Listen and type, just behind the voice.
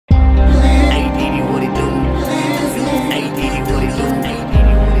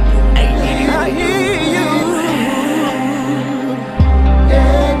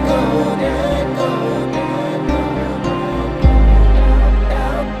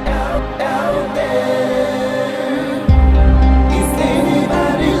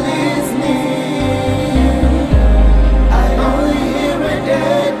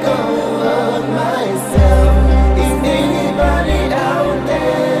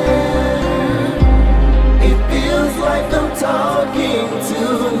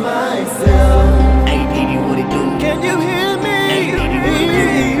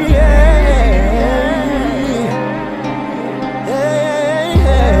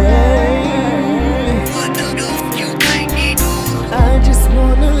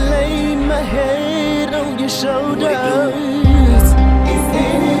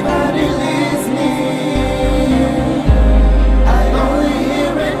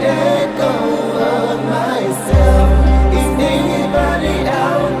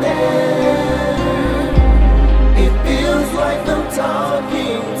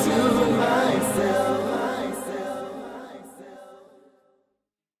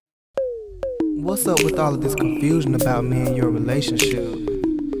What's up with all of this confusion about me and your relationship?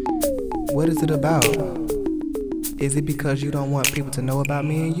 What is it about? Is it because you don't want people to know about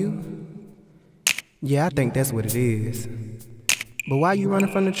me and you? Yeah, I think that's what it is. But why are you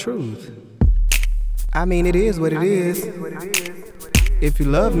running from the truth? I mean, it is what it is. If you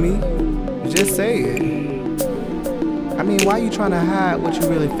love me, just say it. I mean, why are you trying to hide what you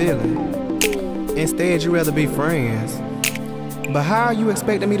really feeling? Instead, you'd rather be friends. But how are you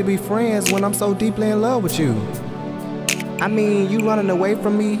expecting me to be friends when I'm so deeply in love with you? I mean, you running away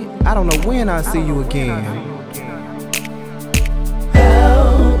from me, I don't know when I'll see you again.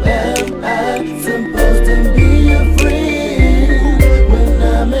 How am I supposed to be your friend when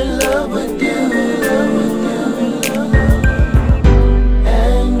I'm in love with you?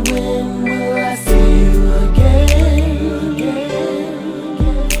 And when will I see you again?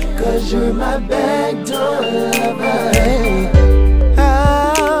 'Cause you're my backdoor lover.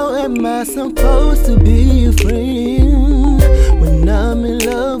 How am I supposed to be your friend when I'm in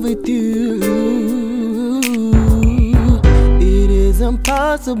love with you?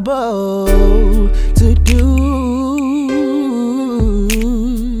 Impossible to do.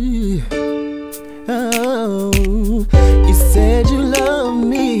 Oh, you said you love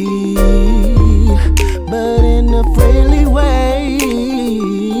me, but in a friendly way.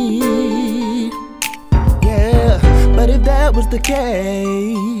 Yeah, but if that was the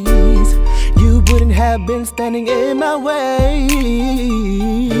case, you wouldn't have been standing in my way.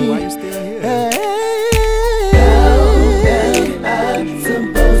 Why you still here? I'm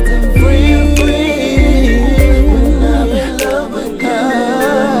supposed to be your friend when I'm in love with you.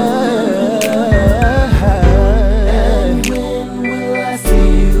 And when will I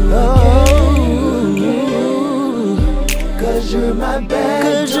see you again? 'Cause you're my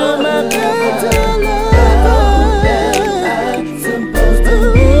backdoor lover. I'm supposed to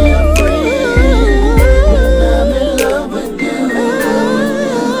be your friend when I'm in love with you.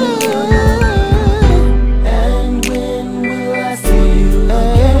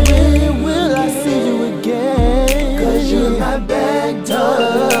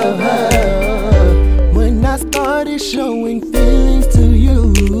 Showing feelings to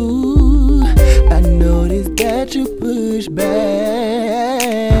you, I noticed that you push back,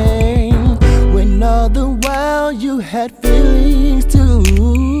 when all the while you had feelings too,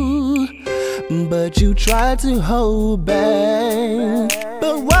 but you tried to hold back.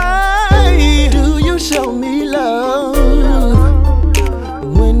 But why do you show me love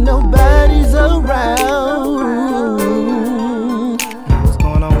when nobody's around? What's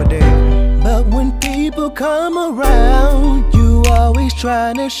going on with that? But when people come around, you always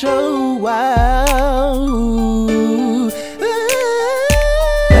trying to show wow.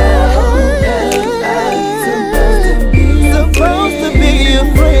 Supposed to be a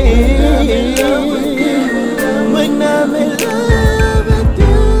friend when I'm in love with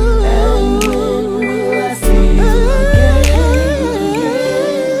you. And when will I see you again?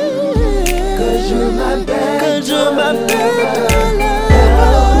 'Cause you're my backdoor lover.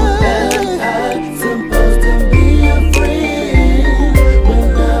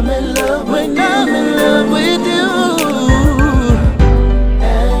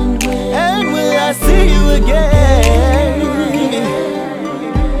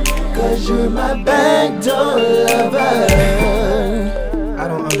 You're my backdoor lover. I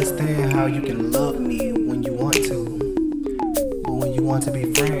don't understand how you can love me when you want to, but when you want to be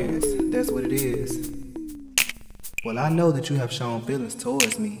friends, that's what it is. Well, I know that you have shown feelings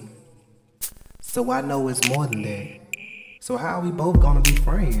towards me, so I know it's more than that. So how are we both gonna be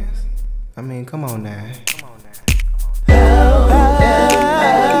friends? I mean, come on now. How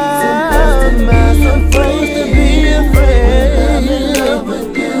am I supposed to be a friend when I'm in love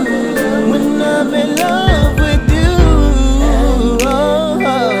with you? When I'm in love with you.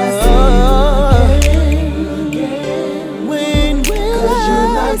 When will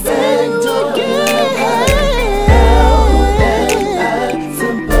I see you again? How am I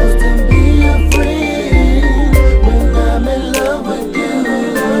supposed to be a friend when I'm in love with you?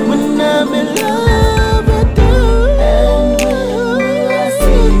 When I'm in love with you. And when will I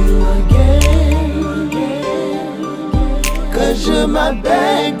see you again? 'Cause you're my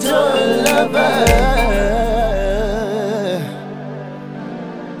backdoor lover.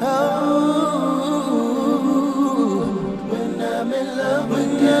 When I'm in love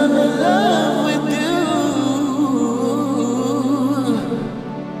with you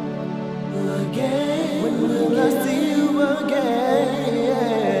again. When will I see you again?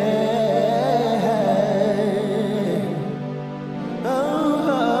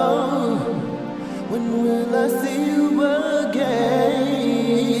 Oh, when will I see you again?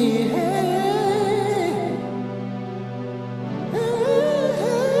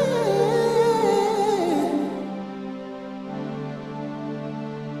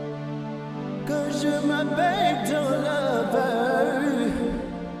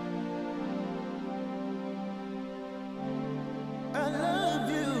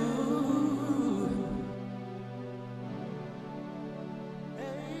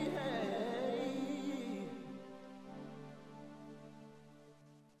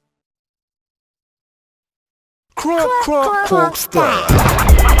 Crunk stuff.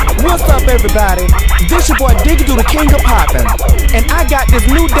 What's up, everybody? This your boy DIGIDOO, the king of poppin', and I got this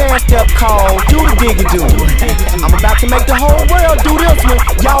new dance step called Do the DIGIDOO. I'm about to make the whole world do this one.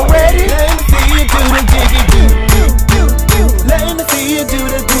 Y'all ready? Let me see you do the DIGIDOO. Let me see you do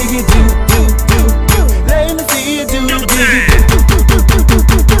the DIGIDOO. Let me see you do the DIGIDOO.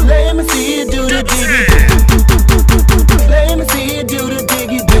 Let me see you do the DIGIDOO. Let me see you do the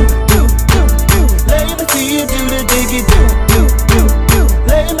DIGIDOO. Let me see you do the DIGIDOO.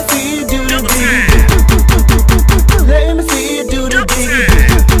 Let me see you do the DIGIDOO. Let me see you do the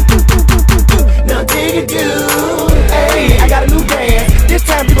DIGIDOO. Now DIGIDOO. Hey, I got a new dance. This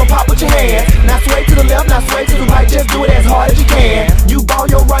time you gon' pop with your hands. Now sway to the left, now sway to the right. Just do it as hard as you can. You ball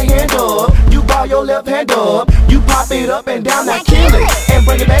your right hand up, you ball your left hand up. You pop it up and down, now kill it and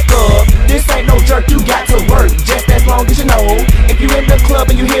bring it back up. This ain't no jerk, you got to work just as long as you know. If you in the club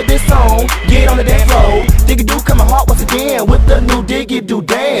and you hear this song, get on the dance floor. DIGIDOO coming hard once again with the new DIGIDOO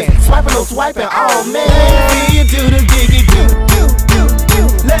dance. Swiping, no swiping, oh man. Let me see you do the DIGIDOO.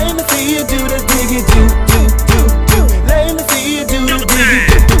 Let me see you do the DIGIDOO. Let me see you do the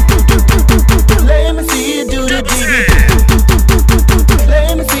DIGIDOO. Let me see you do the DIGIDOO.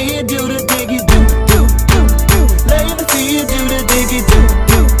 Let me see you do the DIGIDOO. Let me see you do the DIGIDOO.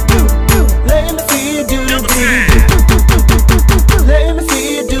 Let me see you do the DIGIDOO. Let me see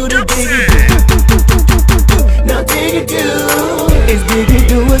you do the DIGIDOO. Now DIGIDOO. It's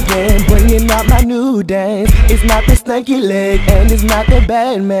DIGIDOO again, bringing out my new dance. It's not the stanky leg and it's not the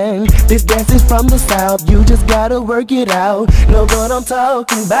bad man. This dance is from the south, you just gotta work it out. Know what I'm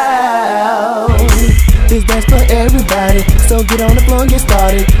talking about. This dance for everybody, so get on the floor and get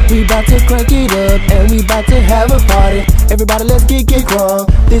started. We bout to crank it up and we bout to have a party. Everybody let's get crunk.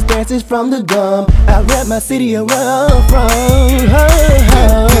 This dance is from the gum. I rap my city around from.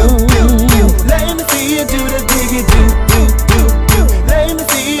 Let me see you do the DIGIDOO. Let me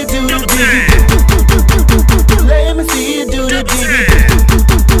see you do the DIGIDOO. Let me see you do the DIGIDOO.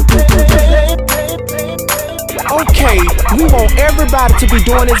 Okay, we want everybody to be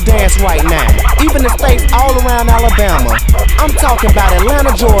doing this dance right now. Even the states all around Alabama. I'm talking about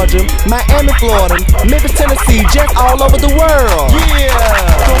Atlanta, Georgia, Miami, Florida, Memphis, Tennessee, just all over the world. Yeah!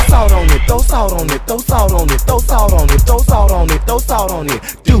 Throw salt on it, throw salt on it, throw salt on it, throw salt on it, throw salt on it, throw salt on it.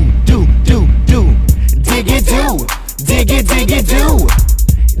 Do. DIGIDOO. DIGIDOO.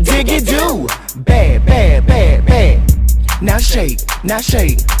 DIGIDOO. Bad. Now shake, now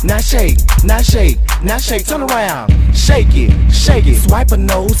shake, now shake, now shake, now shake, turn around, shake it, swipe a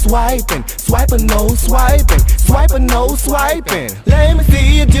no swiping, swipe a no swiping, swipe a no swiping. Let me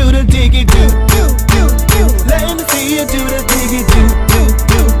see you do the DIGIDOO. Let me see you do the DIGIDOO.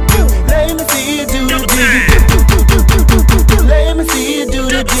 Let me see you do the DIGIDOO. Let me see you do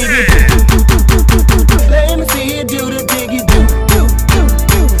the DIGIDOO. Let me see you do the DIGIDOO.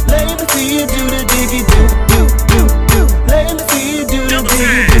 Let me see you do the DIGIDOO. Let me see you do the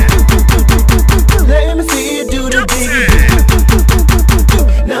DIGIDOO. Let me see you do the DIGIDOO.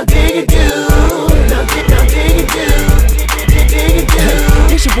 Now DIGIDOO. Now DIGIDOO.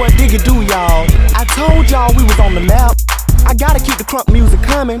 It's your boy DIGIDOO, y'all. I told y'all we was on the map. I gotta keep the crunk music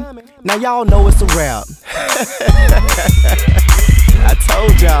coming. Now y'all know it's a rap. I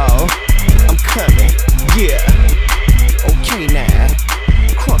told y'all I'm coming. Yeah. Okay now.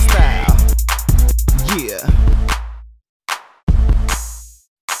 Crunk style. Yeah.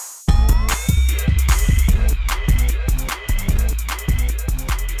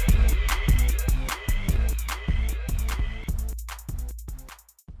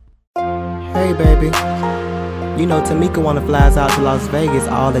 Hey baby, you know Tamika wanna flies out to Las Vegas,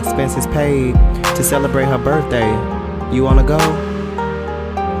 all expenses paid, to celebrate her birthday. You wanna go?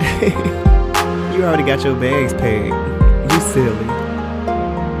 You already got your bags paid. You silly.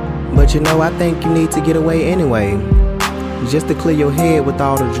 But you know, I think you need to get away anyway, just to clear your head with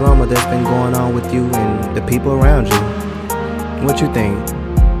all the drama that's been going on with you and the people around you. What you think?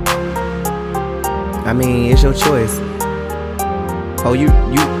 I mean, it's your choice. Oh, you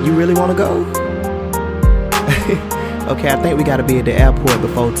really wanna go? Okay, I think we gotta be at the airport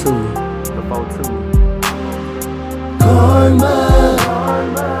before 2. Karma,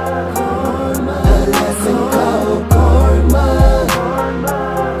 a lesson called karma.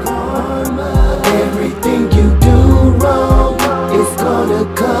 Everything you do wrong is gonna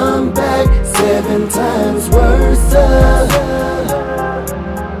come back 7 times worse.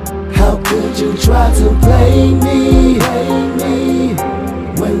 How could you try to play me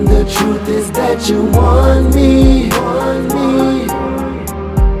when the truth is that you want me?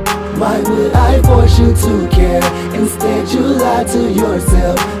 Why would I force you to care? Instead you lied to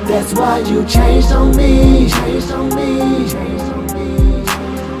yourself. That's why you changed on me.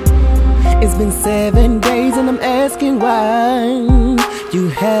 It's been 7 days and I'm asking why you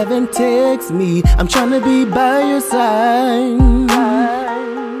haven't texted me. I'm trying to be by your side.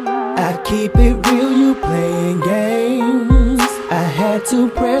 I keep it real, you playing games. I had to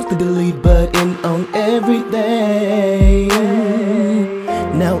press the delete button on everything.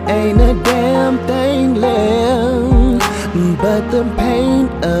 Now ain't a damn thing left but the pain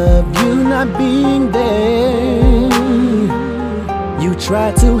of you not being there. You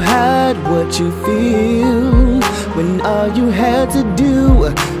try to hide what you feel when all you had to do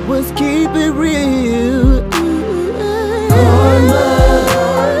was keep it real. Karma,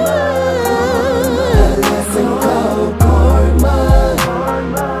 a lesson called karma.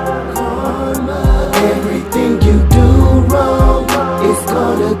 Everything you do wrong, it's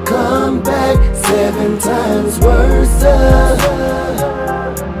gonna come back 7 times worse.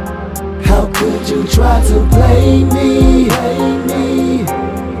 How could you try to blame me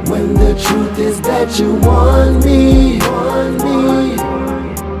when the truth is that you want me?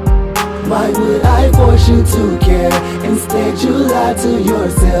 Why would I force you to care? Instead you lied to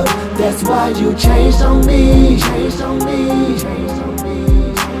yourself. That's why you changed on me.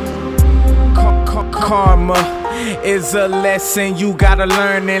 Karma is a lesson you gotta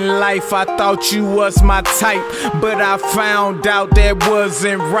learn in life. I thought you was my type, but I found out that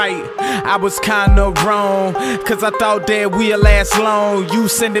wasn't right. I was kinda wrong, cause I thought that we'd last long. You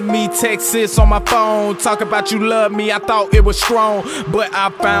sending me texts on my phone, talk about you love me, I thought it was strong, but I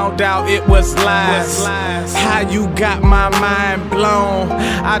found out it was lies. How you got my mind blown.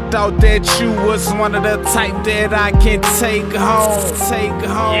 I thought that you was one of the type that I can take home.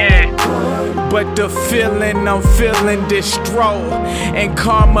 Yeah. But the feeling, I'm feeling distraught. And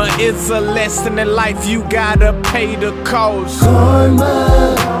karma is a lesson in life, you gotta pay the cost.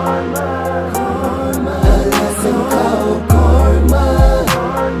 Karma, a lesson called karma.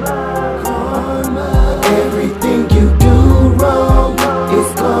 Everything you do wrong,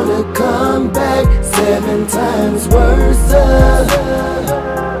 it's gonna come back 7 times worse.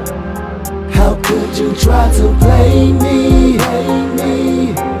 How could you try to blame me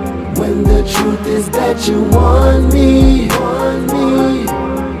when the truth is that you want me?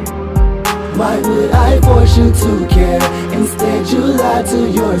 Why would I force you to care? Instead you lied to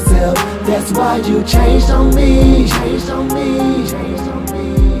yourself. That's why you changed on me.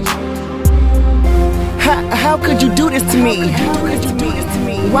 How could you do this to me?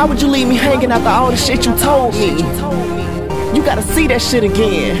 Why would you leave me hanging after all the shit you told me? You gotta see that shit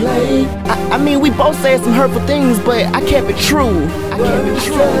again. I mean, we both said some hurtful things, but I kept it true.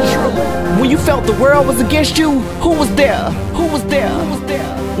 When you felt the world was against you, who was there?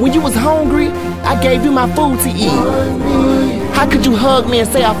 When you was hungry, I gave you my food to eat. How could you hug me and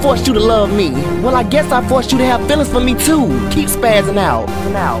say I forced you to love me? Well, I guess I forced you to have feelings for me too. Keep spazzing out.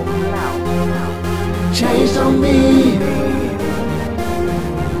 Changed on me.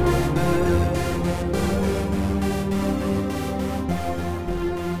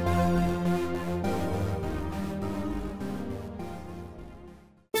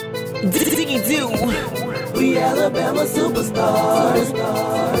 DIGIDOO. We Alabama superstars.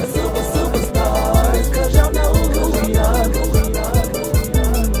 Superstars. Cause y'all know who we are.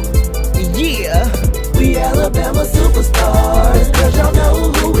 Yeah. We Alabama superstars. Cause y'all know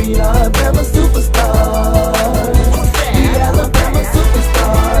who we are. Alabama superstars. We Alabama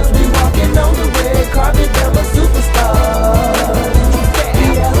superstars. We walking on the red carpet. Alabama superstars. We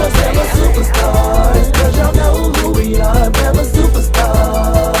Alabama superstars. Cause y'all know who we are. Alabama superstars.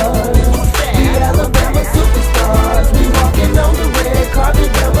 Alabama superstars, we walking on the red carpet,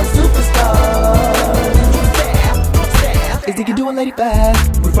 Alabama superstars. It's DIGIDOO and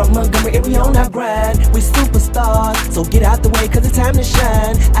LADYFI. We're from Montgomery and we on our grind. We superstars, so get out the way cause it's time to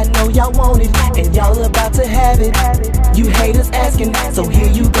shine. I know y'all want it, and y'all about to have it. You haters asking, so here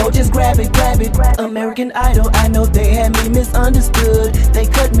you go, just grab it. American Idol, I know they had me misunderstood. They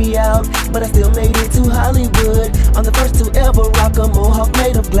cut me out, but I still made it to Hollywood. I'm the first to ever rock a mohawk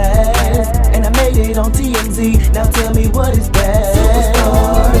made of glass, and I made it on TMZ, now tell me what is that?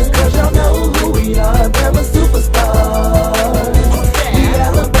 Superstars, cause y'all know who we are, Alabama superstars. We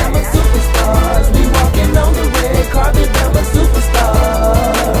Alabama superstars, we walking on the red carpet, Alabama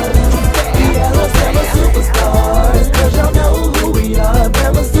superstars. We Alabama superstars, cause y'all know who we are,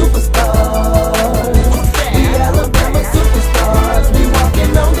 Alabama superstars. We Alabama superstars, we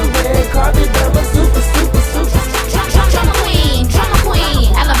walking on the red carpet, Alabama super. Drama queen,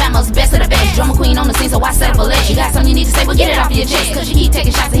 Alabama's best of the best. Drama queen on the scene, so I settle for less. You got something you need to say, well get it off your chest.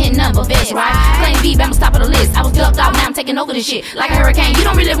 over this shit. Like a hurricane, you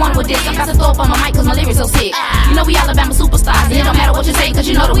don't really want it with this. I'm about to throw up on my mic cause my lyrics so sick. You know we Alabama superstars, and it don't matter what you say cause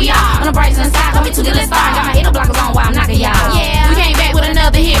you know that we are. On the bright side, got me 2 good stars. Got my hater blockers on while I'm knocking y'all. Yeah, we came back with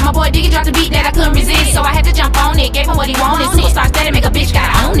another hit. My boy Diggy dropped the beat that I couldn't resist, so I had to jump on it. Gave him what he wanted. Superstar steady, make a bitch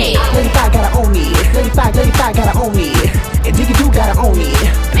gotta own it. LADYFI gotta own it. LADYFI gotta own it. And DIGIDOO gotta own it.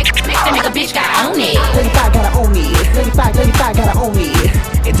 Make a bitch gotta own it. LADYFI gotta own it. LADYFI gotta own it.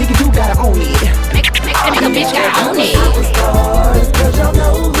 And DIGIDOO gotta own it. Make a bitch gotta own it. Superstars, cause y'all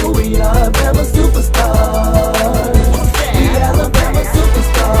know who we are. Bama superstars. We Alabama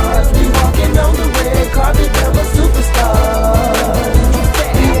superstars. We walking on the red carpet. Bama superstars.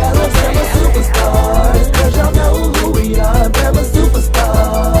 We Alabama superstars, cause y'all know who we are. Bama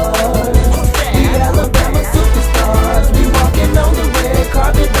superstars. We Alabama superstars. We walking on the red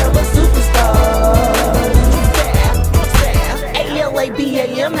carpet. Bama superstars.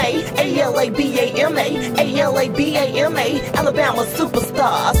 ALABAMA, ALABAMA, ALABAMA, Alabama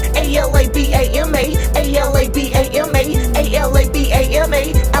superstars. ALABAMA, ALABAMA, ALABAMA,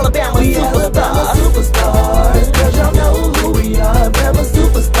 Alabama superstars. Cause y'all know who we are. Bama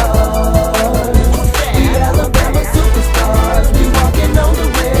superstars. We Alabama superstars. We walking on the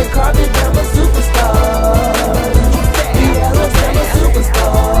red carpet. Bama superstars. We Alabama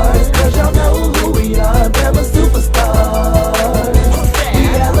superstars. Cause y'all know who we are. Bama superstars. We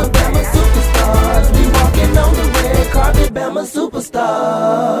Alabama superstars. We walking on the red carpet. Bama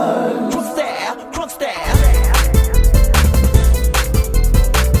superstars. Crunk style, crunk style.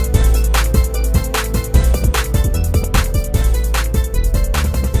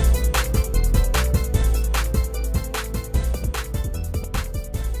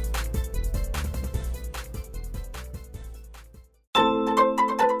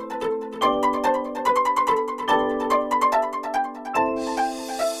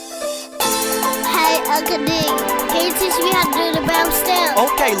 Uncle Dick, can you teach me how to do the BAMA step?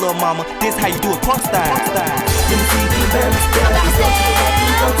 Okay, little mama, this how you do it, crunk style. Let me see you do the BAMA step. BAMA step,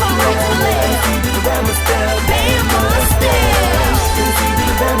 from right to left. Let me see you do the BAMA step. BAMA step. Let me see you do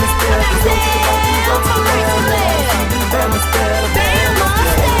the BAMA step. BAMA step, from right to left. Do the BAMA step. BAMA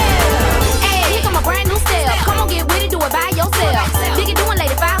step. Hey, here come a brand new step. Come on, get with it, do it by yourself. Diggy doing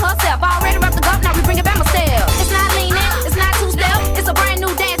LADYFI herself. Already wrapped the gulp, now we bring it BAMA step. It's not leaning, it's not two-step. It's a brand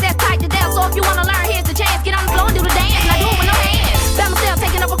new dance that's tight to death. So if you wanna learn, here's the chance. Get on the floor and do the dance. Now do it with no hands. BAMA step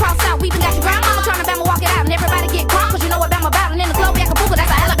taking up across town. We even got your grandmama trying to BAMA walk it out. And everybody get crunk, cause you know what BAMA about. And in the club, we Acapulco,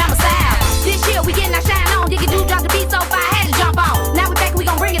 that's our Alabama style. This year, we getting our shine on. DIGIDOO drop the beat so far, I had to jump on. Now we back, we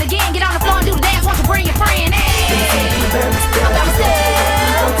gon' bring it again. Get on the floor and do the dance. Won't you bring your friend? Hey, BAMA step,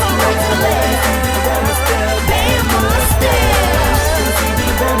 from right to left. BAMA step. BAMA step.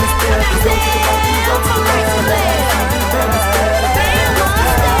 BAMA step. From right to left. BAMA step. BAMA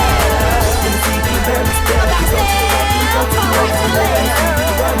step. BAMA step. From right to left.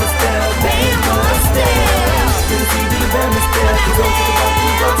 BAMA step. BAMA step. BAMA step.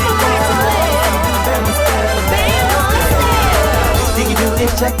 From right to left. BAMA step. BAMA step. DIGIDOO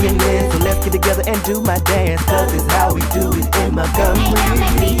is checking in, so let's get together and do my dance, cause it's how we do it in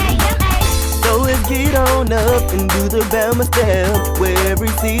Montgomery. So let's get on up and do the BAMA step, where every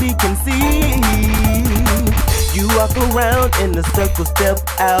city can see. You walk around in a circle, step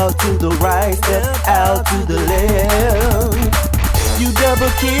out to the right, step out to the left. You double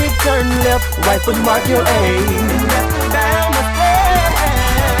kick, turn left, right foot mark your aim. And that's the BAMA step.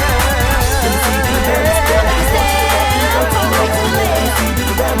 Let me see the BAMA step. From right to left.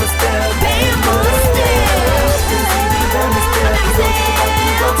 BAMA step. BAMA step. BAMA step.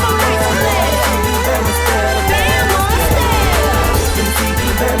 From right to left. BAMA step. BAMA step. Let me see the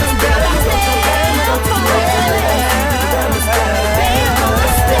BAMA step. From right to left. BAMA step. BAMA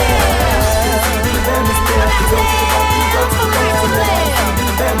step. BAMA step. From right to left.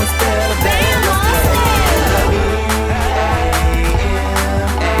 BAMA step. BAMA step.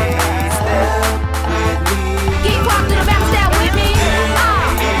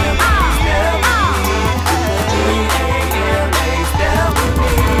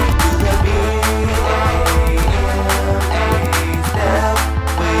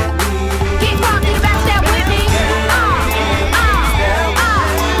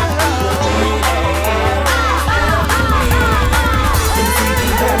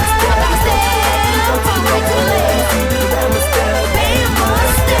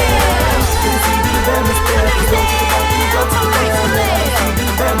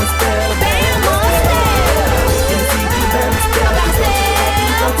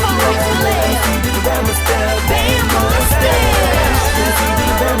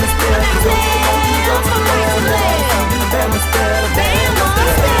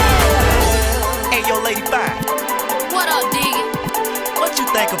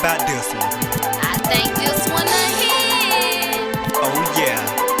 think about this one? I think this one a hit. Oh yeah,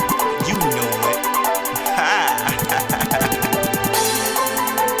 you know it.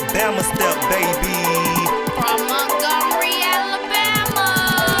 Bama step, baby. From Montgomery, Alabama.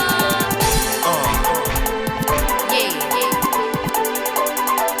 Yeah.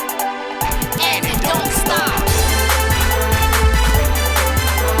 And it don't stop.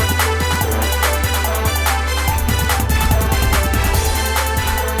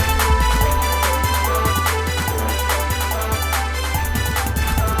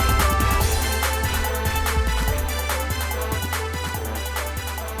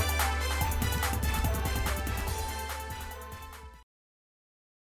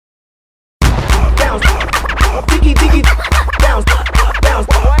 Diggy, bounce, bounce,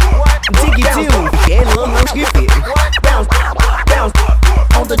 diggy-doo, yeah, little no skippy. Bounce, bounce,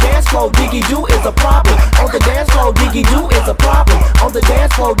 on the dance floor, diggy-doo is a problem. On the dance floor, diggy-doo is a problem. On the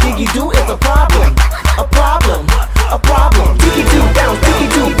dance floor, diggy-doo is a problem. A problem, a problem. Diggy-doo, bounce,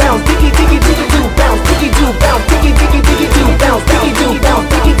 diggy-doo, bounce, diggy-diggy-diggy-doo, bounce, diggy-doo, bounce, diggy-diggy-diggy-doo, bounce, diggy-doo, bounce,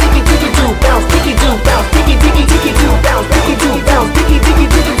 diggy-diggy-diggy-doo, bounce, diggy-doo, bounce, diggy-diggy-diggy-doo, bounce, diggy-doo, bounce,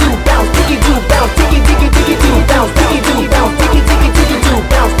 diggy-diggy-diggy-doo, bounce, diggy-doo, bounce, diggy-diggy-diggy-doo, bounce, diggy-doo, bounce, diggy-diggy-diggy-doo,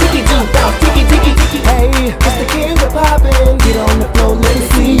 bounce, diggy-doo, bounce, diggy-diggy-diggy. Hey, it's the king of poppin'. Get on the floor, let me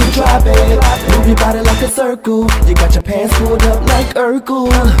see you drop it. Move your body like a circle. You got your pants pulled up like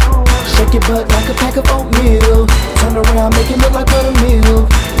Urkel. Shake your butt like a pack of oatmeal. Turn around, make it look like buttermilk.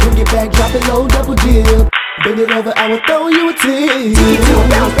 Bring it back, drop it low, double dip. Bend it over, I will throw you a tip. Diggy-doo,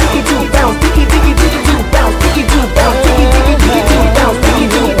 bounce, diggy-doo, bounce, diggy-diggy-diggy-doo, bounce, diggy-doo, bounce, diggy-diggy-diggy-doo, bounce,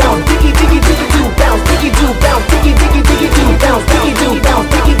 diggy-doo, bounce, diggy-diggy-diggy-doo, bounce, diggy-doo, bounce, diggy-diggy-diggy-doo, bounce, diggy-doo, bounce,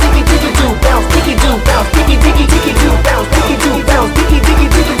 diggy-diggy-diggy-doo, bounce, diggy-doo, bounce, diggy-diggy-diggy-doo, bounce, diggy-doo, bounce,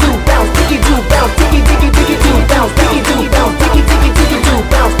 diggy-diggy-diggy-doo, bounce, diggy-doo, bounce, diggy-diggy-diggy-doo, bounce, diggy-doo, bounce, diggy-diggy-diggy-doo,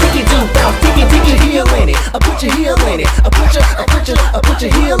 bounce, diggy-doo, bounce, diggy-diggy. Heel in it, put your heel in it, put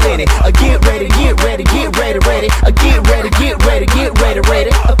your heel in it. Get ready, get ready, get ready, ready. Get ready, get ready, get ready,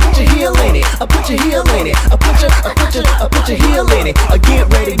 ready. Put your heel in it, put your heel in it, put your heel in it. Get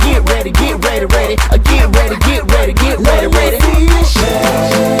ready, get ready, get ready, ready. Get ready, get ready, get ready, ready. Let me see you shake.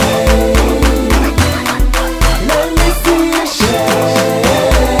 Let me see you shake.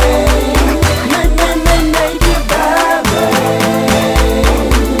 Make it vibrate.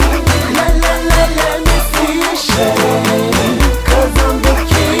 Let me see you shake. 'Cause I'm the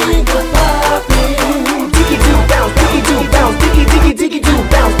king of poppin'. Diggy-doo, bounce, diggy-doo, bounce, diggy-diggy-diggy-doo,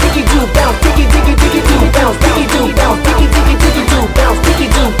 bounce, diggy-doo, bounce, diggy-diggy-diggy-doo, bounce, diggy-doo, bounce, diggy-diggy-diggy-doo, bounce,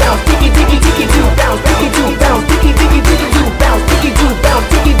 diggy-doo, bounce, diggy-diggy-diggy-doo, bounce, diggy-doo, bounce, diggy-diggy-diggy-doo, bounce, diggy-doo, bounce,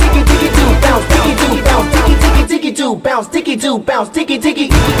 diggy-diggy-diggy-doo, bounce, diggy-doo, bounce, diggy-diggy-diggy-doo, bounce, diggy-doo, bounce, diggy-diggy.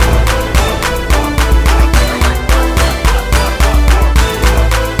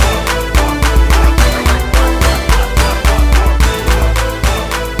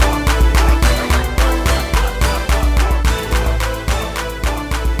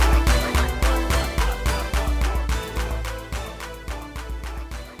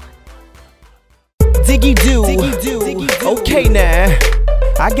 Diggy-doo, okay now.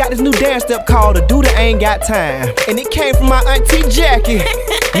 I got this new dance step called a do the ain't got time. And it came from my auntie Jackie.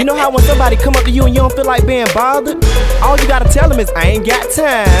 You know how when somebody come up to you and you don't feel like being bothered? All you gotta tell them is I ain't got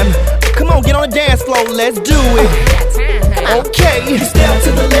time. Come on, get on the dance floor, let's do it. Okay, you step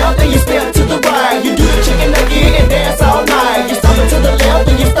to the left and you step to the right. You do the chicken nugget and dance all night. You stomp it to the left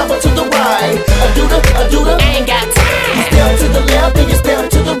and you stomp it to the right. I do the Ain't got time. You step to the left and you step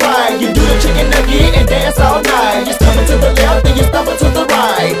to the right. You do the chicken nugget and dance all night. You stomp it to the left and you stomp it to the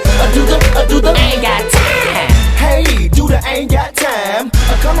right. I do the Ain't got time. Hey, do the ain't got time.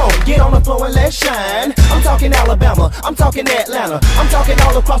 Come on, get on the floor and let's shine. I'm talking Alabama, I'm talking Atlanta, I'm talking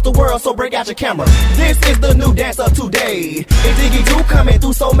all across the world, so break out your camera. This is the new dance of today. It's Diggy-doo coming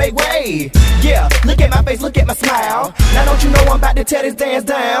through, so make way. Yeah, look at my face, look at my smile. Now don't you know I'm about to tear this dance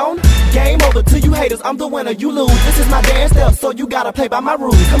down? Game over to you haters, I'm the winner, you lose. This is my dance step, so you gotta play by my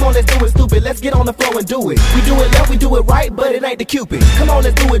rules. Come on, let's do it stupid, let's get on the floor and do it. We do it left, we do it right, but it ain't the Cupid. Come on,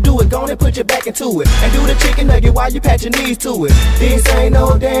 let's do it, go on and put your back into it. And do the chicken nugget while you pat your knees to it. This ain't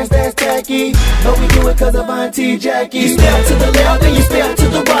no dance that's tacky, but we do it 'cause of Auntie Jackie. You step to the left and you step to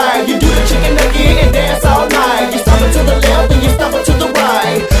the right. You do the chicken nugget and dance all night. You stomp it to the left and you stomp it to the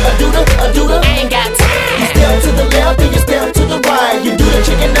right. I do the Ain't got time. You step to the left and you step to the right. You do the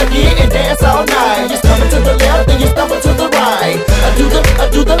chicken nugget and dance all night. You stomp it to the left and you stomp it to the right. I do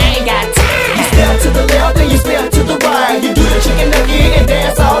the Ain't got time. You step to the left and you step to the right. You do the chicken nugget and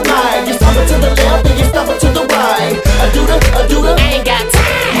dance all night. You stomp it to the left and you stomp it to the right. I do the Ain't got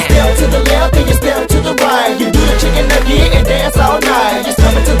time. You step to the left and you step to the right. You do the chicken nugget and dance all night.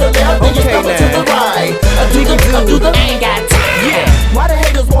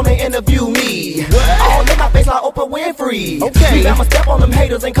 breathe. Okay, I'ma step on them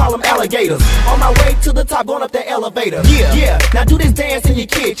haters and call them alligators. On my way to the top, going up the elevator. Yeah, now do this dance in your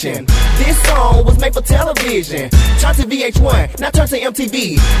kitchen. This song was made for television. Turn to VH1, now turn to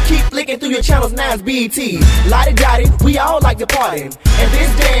MTV. Keep flicking through your channels, now it's BET. Lottie-dottie, we all like to party. And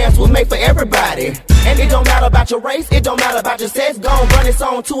this dance was made for everybody. And it don't matter about your race, it don't matter about your sex. Gon' run this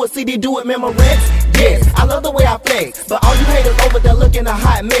song to a CD, do it Memorex. Yes, I love the way I flex, but all you haters over there looking a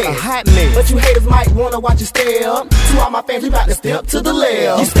hot mess. A hot mess. But you haters might wanna watch you step. To all my fans, we about to step to the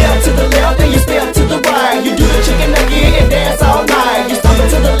left. You step to the left and you step to the right. You do the chicken nugget and dance all night. You stumble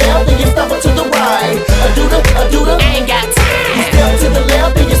to the left and you stumble to the right. A do the, ain't got time. You step to the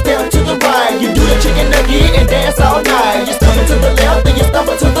left and you step to the right. You do the chicken nugget and dance all night. You stumble to the left and you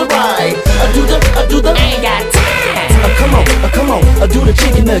stumble to the right. A do the, ain't got time. Come on, do the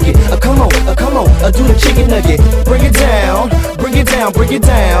chicken nugget. Come on, do the chicken nugget. Bring it down, bring it down, bring it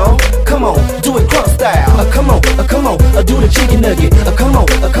down. Come on, do it crunk style. Come on, do the chicken nugget. Come on,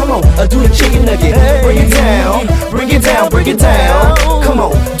 do the chicken nugget. Bring it down, bring it down, bring it down. Come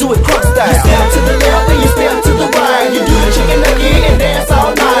on, do it crunk style. You step to the left and you step to the right. You do the chicken nugget and dance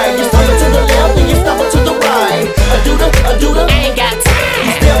all night. You stumble to the left and you stumble to the right. A do the, ain't got time.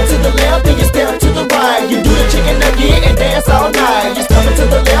 You step to the left and you step to the right. You do the chicken nugget and dance all night. You stumble to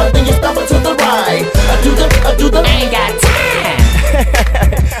the left and you stumble to the right. A do the, ain't got time.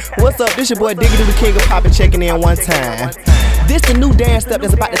 What's up? This your boy DIGIDOO, the king of Poppin, checking in one time. This the new dance step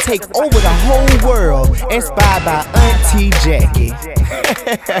that's about to take over the whole world, inspired by Auntie Jackie.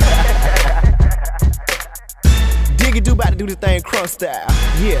 DIGIDOO about to do the thing crunk style.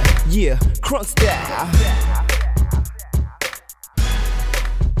 Yeah, crunk style.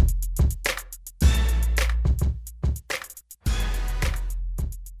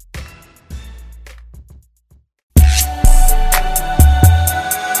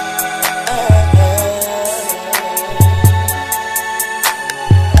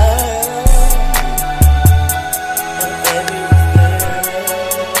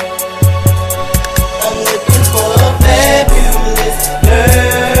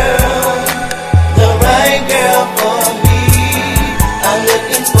 Girl, the right girl.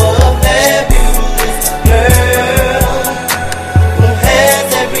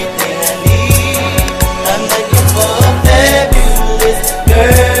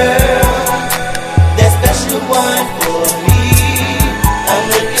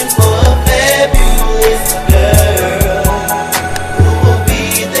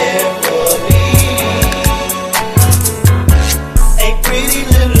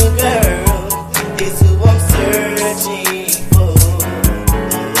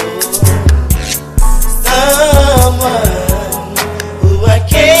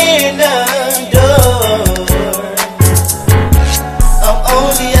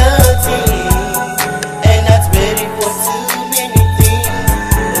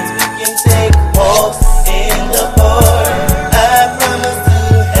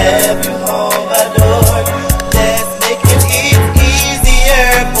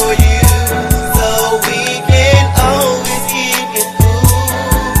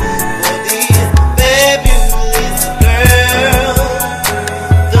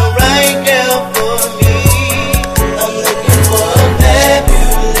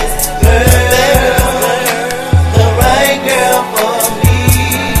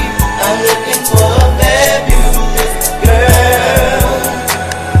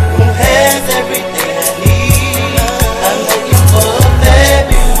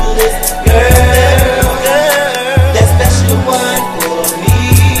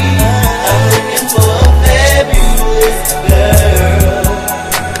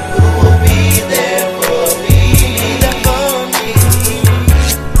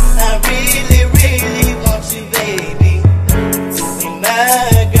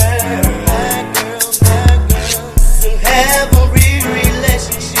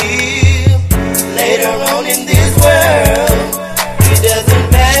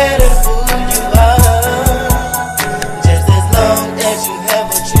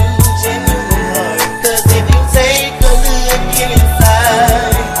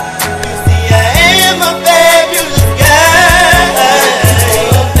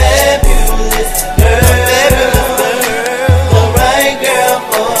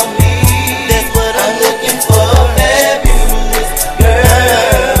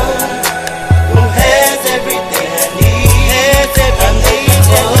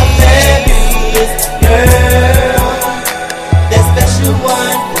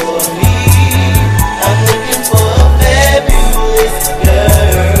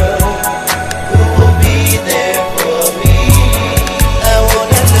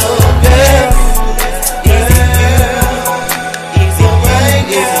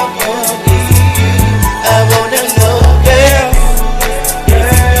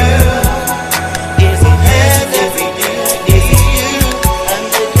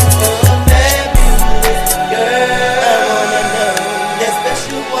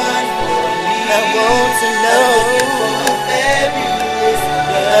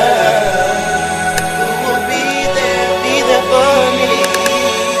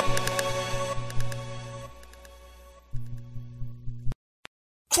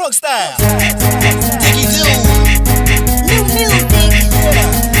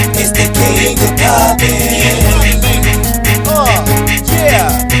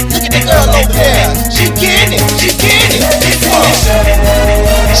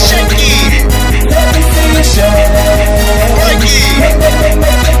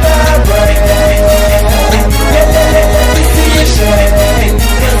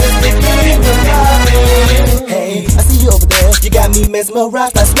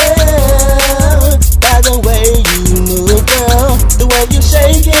 mesmerized, I smell by the way you move, girl. The way you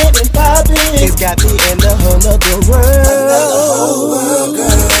shake it and pop it, it's got me in the whole other world, girl.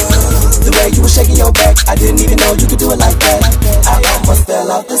 The way you were shaking your back, I didn't even know you could do it like that. I almost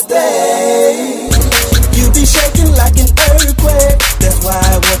fell off the stage. You be shaking like an earthquake, that's why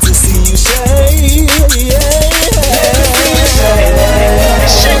I want to see you shake. Let me see you shake.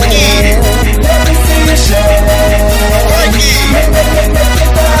 Shakin. Let me see you shake. Make it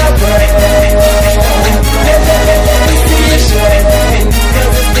vibrate. Let me see you shake,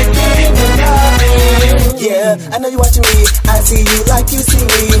 'cause it's the king of poppin'. Yeah, I know you watching me, I see you like you see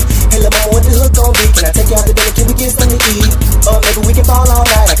me. Hey, little mama, what the hook gon' be? Can I take you out to dinner? Can we get something to eat? Or maybe we can fall all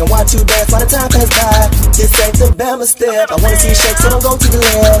night. I can watch you dance while the time pass by. This ain't the BAMA step. I wanna see you shake, so don't go to the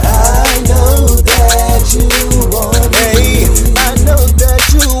left. I know that you want me. I know that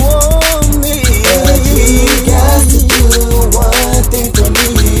you want me. But you got to do one thing for me.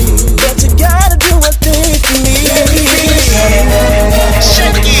 But you gotta do one thing for me. Let me see you shake.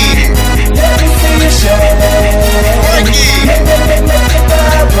 Shakin. Let me see you shake. Make it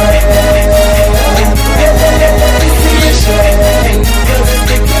vibrate. Let me see you shake, 'cause it's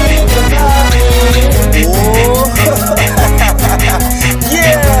the king of poppin'. Oh,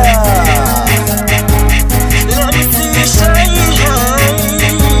 yeah. Let me see you shake.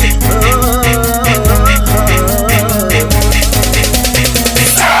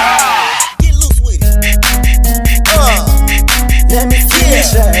 Get loose with it. Let me see you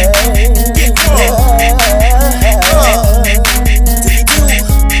shake.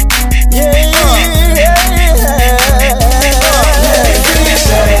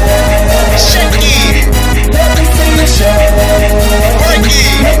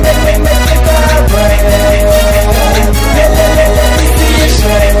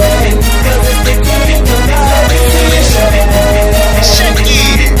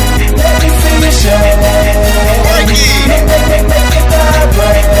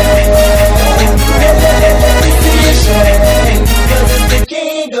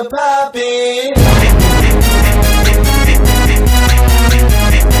 Poppin'.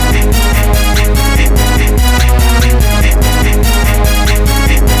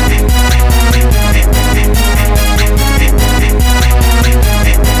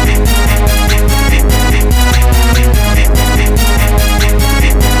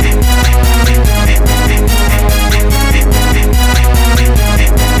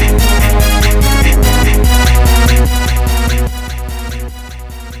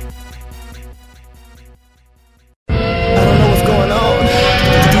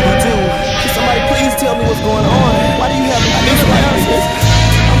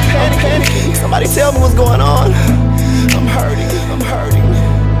 Somebody tell me what's going on. I'm hurting, I'm hurting.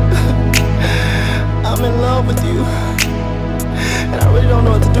 I'm in love with you, and I really don't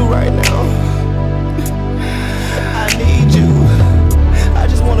know what to do right now. I need you. I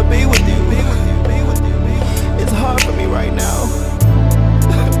just want to be with you. It's hard for me right now.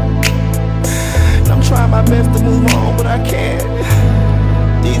 And I'm trying my best to move on, but I can't.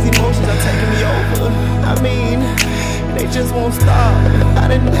 These emotions are taking me over. I mean, they just won't stop. I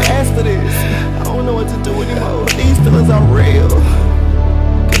didn't ask for this. I don't know what to do anymore. These feelings are real,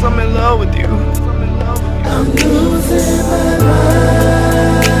 'cause I'm in love with you. I'm losing my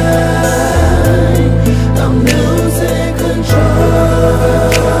mind. I'm losing control.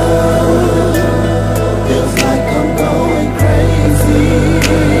 Feels like I'm going crazy,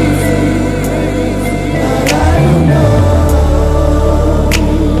 but I don't know.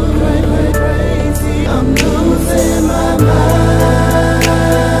 Crazy. I'm losing my mind.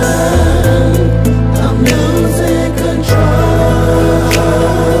 I'm losing control.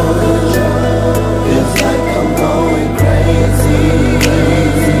 Feels like I'm going crazy.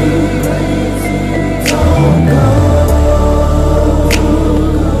 Don't go.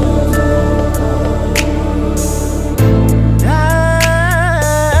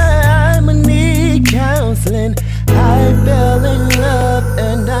 I'ma need counseling. I fell in love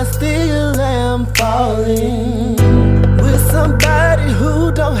and I still am falling with somebody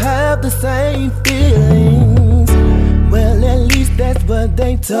who don't have the same feelings. Well, at least that's what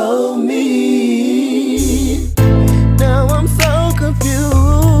they told me. Now I'm so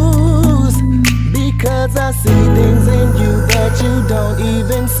confused, because I see things in you that you don't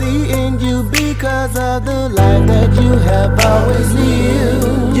even see in you, because of the life that you have always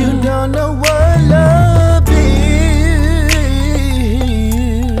lived. You don't know what love is.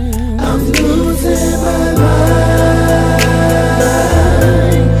 I'm losing my mind.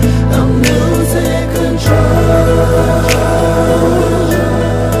 I'm losing control.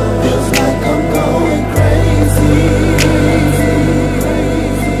 Feels like I'm going crazy.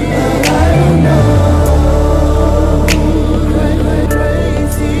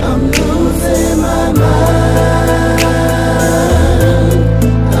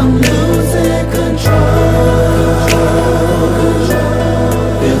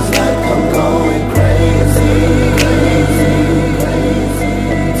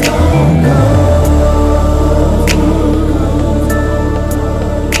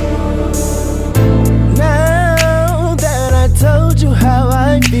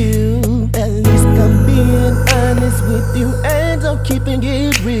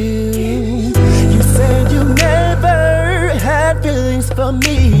 get real. You said you never had feelings for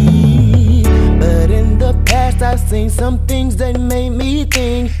me, but in the past I've seen some things that made me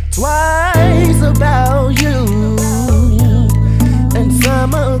think twice about you, and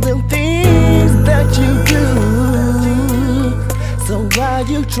some of the things that you do. So why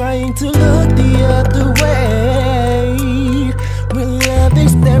you trying to look the other way when love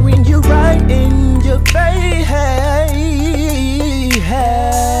is staring you right in your face?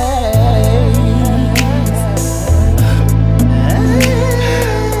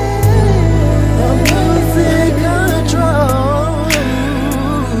 I'm losing control.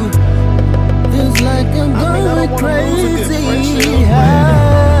 Feels like I'm going crazy. I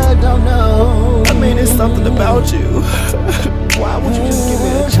don't know. I mean, it's something about you. Why would you just give me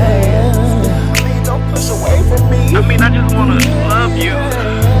a chance? I mean, don't push away from me. I mean, I just wanna love you.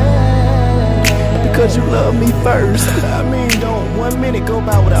 Because you love me first. I mean, don't 1 minute go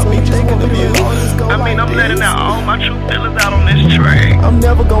by without me thinking of you. I mean, I'm letting out all my true feelings out on this track. I'm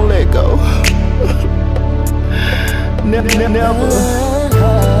never gonna let go. Never.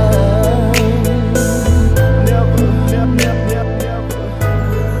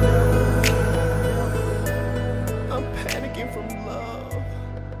 I'm panicking from love.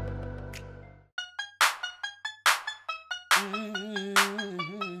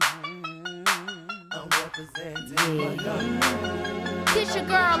 I'm representing Montgomery. This your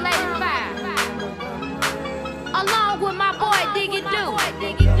girl, LADYFI. Along with my boy, DIGIDOO.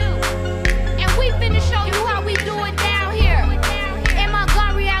 And we finna show you how we do it down here in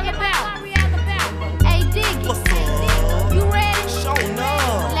Montgomery, Alabama. Hey, Diggy, you ready?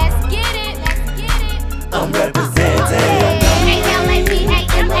 Let's get it. I'm representing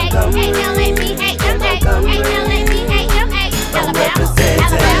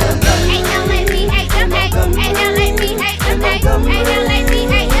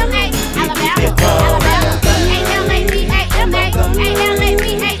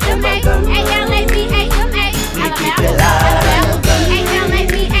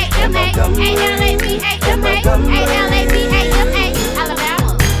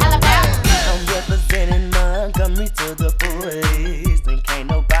Montgomery to the fullest, and can't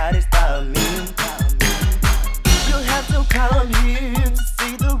nobody stop me. You have to come here to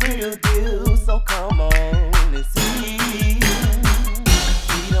see the real deal, so come on and see.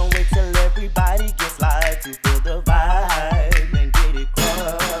 We don't wait till everybody gets live to feel the vibe and get it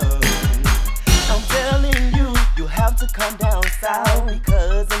crunk. I'm telling you, you have to come down south,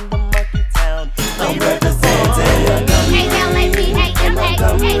 because in the monkey town, I'm representing Montgomery.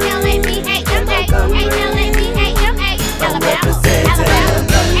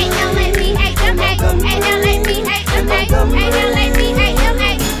 I'm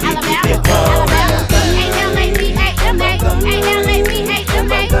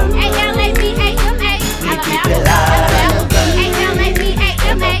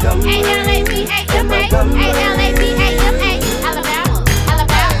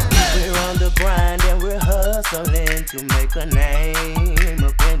We're on the grind and we're hustling to make a name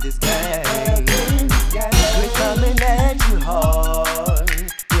up in this game. We're coming at you hard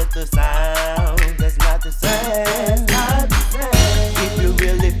with the sound that's not the same. If you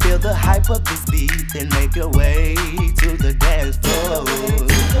really feel the hype of this beat, then make your way to the dance floor.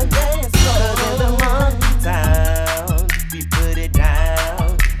 Cause in the monkey town, we put it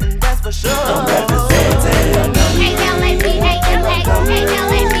down, and that's for sure. I'm representing Montgomery.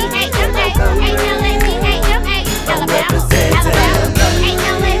 I'm representing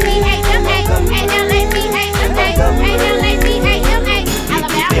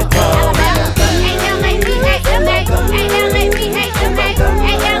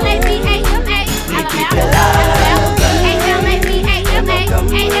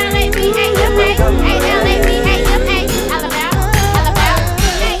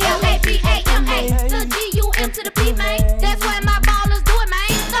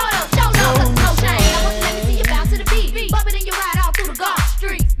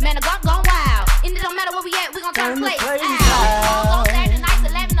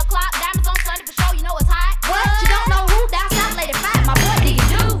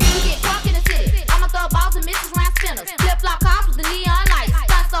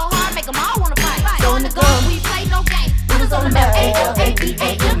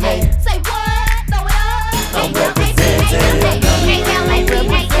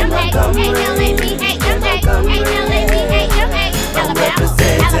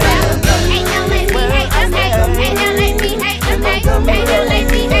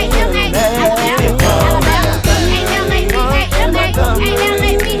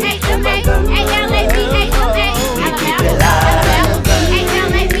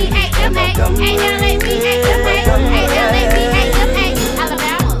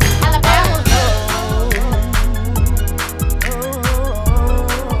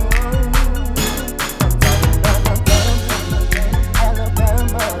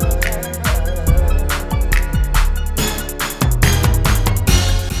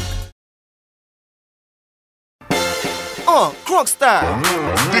funk style.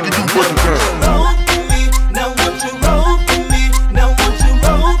 DIGIDOO break it down. Roll for me, now won't you roll for me? Now won't you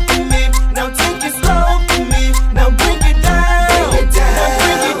roll for me? Now take it slow for me. Now bring it down. Now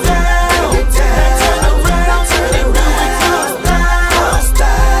bring it down. Now turn around and do it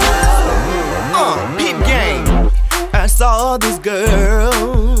style. Peep game. I saw this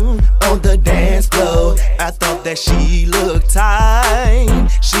girl on the dance floor. I thought that she looked tight.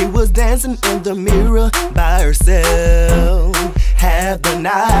 She was dancing in the mirror by herself. Have the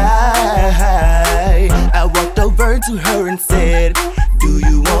night. I walked over to her and said, do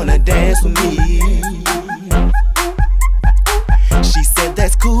you wanna dance with me? She said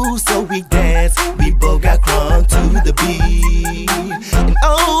that's cool, so we danced. We both got crunk to the beat. And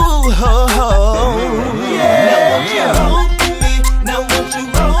oh, ho, ho, yeah. Now won't you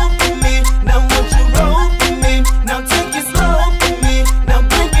roll for me? Now won't you roll for me? Now won't you roll for me? Now take it slow for me. Now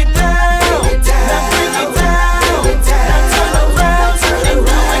bring it down. Now bring it down. Now turn around and do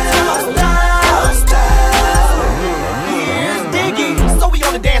it style. Here's Diggy. So we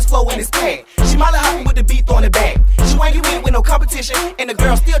on the dance floor and it's packed. She molly hopping with the beat, throwing it back. She wangy with it with no competition, and the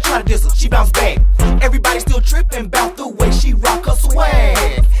girl still try to diss her. She bounce back. Everybody still tripping about the way she rock her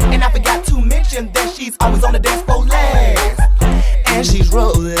swag. And I forgot to mention that she's always on the dance floor last. And she's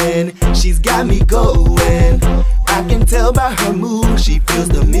rolling, she's got me going. I can tell by her move, she feels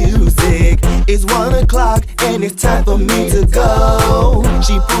the music. It's 1 o'clock and it's time for me to go.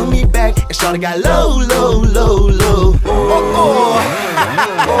 She pulled me back and shawty got low, low, low, low.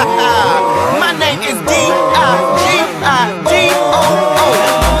 My name is DIGIDOO.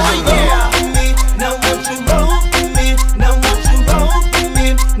 Now won't you roll for me? Now won't you roll for me?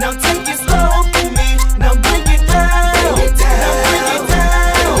 Now take it slow for me. Now bring it down. Now bring it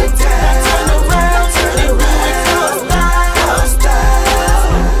down. Now turn around and do it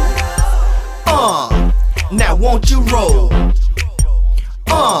style. Now won't you roll?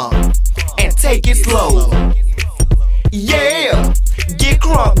 And take it slow. Yeah, get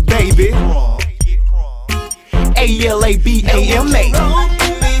crunk, baby. ALABAMA.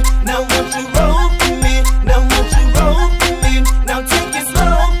 Now won't you roll for me? Now won't you roll for me? Now take it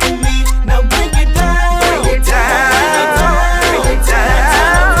slow for me. Now bring it down. Bring it down. Bring it down.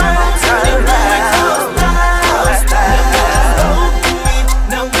 Turn around.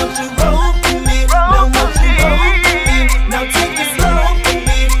 Now won't you roll for me? Now won't you roll for me? Now take it slow for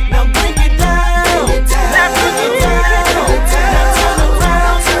me. Now bring it down. Bring it down. Now bring it down. Now turn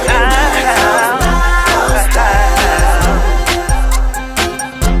around and do it style.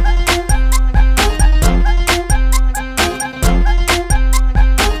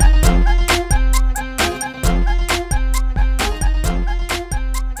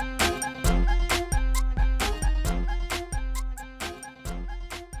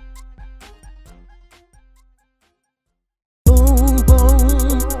 Boom, boom,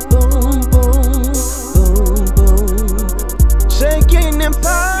 boom, boom, boom, boom. Shaking and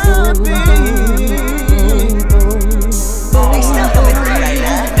popping. They still going through right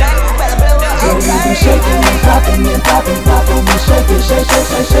now. Better blow up. Okay. Shaking and popping and popping, popping and shaking,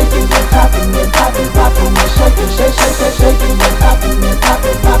 shaking and popping and popping, popping and shaking, shaking and popping and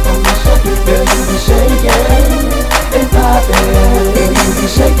popping, popping and shaking. Girl, you be shaking and popping. Girl, you be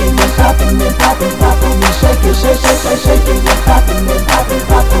shaking and popping and popping, popping and shaking, shaking and popping and popping,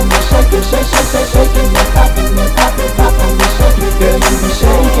 popping and shaking, shaking and popping and popping, popping and shaking. Girl, you be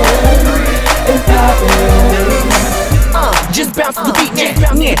shaking and popping. Just bounce to the beat,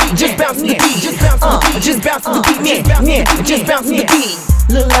 just bounce to the beat, just bounce to the beat, just bounce to the beat.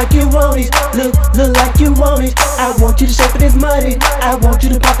 Look like you want it, look like you want it. I want you to shake for this money, I want you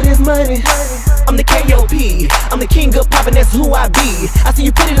to pop for this money. I'm the K.O.P., I'm the king of poppin', that's who I be. I see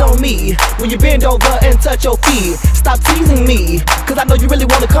you put it on me, when you bend over and touch your feet. Stop teasing me, cause I know you really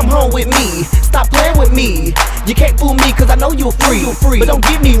wanna come home with me. Stop playing with me, you can't fool me cause I know you're free. But don't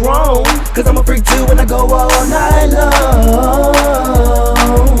get me wrong, cause I'm a freak too and I go all night long.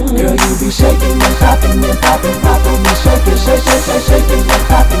 Girl, you be shaking and popping and popping, popping and shaking, shaking and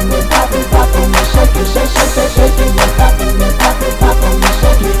popping and popping, popping and shaking, shaking and popping and popping, popping and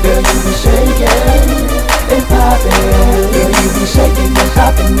shaking. Girl, you be shaking and popping. Girl, you be shaking and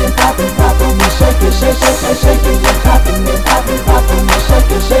popping and popping, popping and shaking, shaking and popping and popping, popping and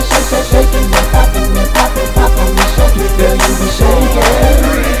shaking, shaking and popping and popping, popping and shaking. Girl, you be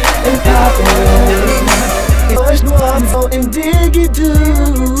shaking and popping. Hoje no amor em DIGIDOO.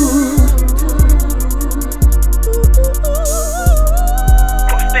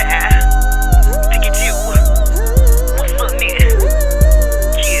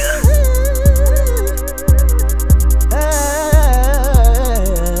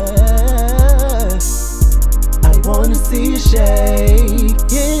 I wanna see you share.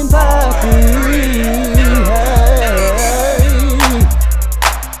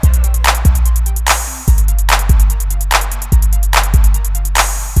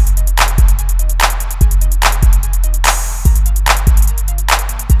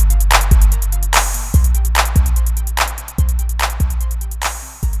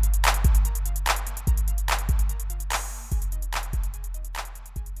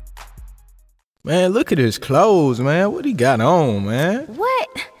 Man, look at his clothes, man. What he got on, man?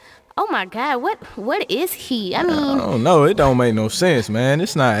 What? Oh my God, what is he? I mean, I don't know. It don't make no sense, man.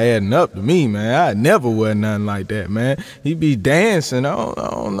 It's not adding up to me, man. I never wear nothing like that, man. He be dancing. I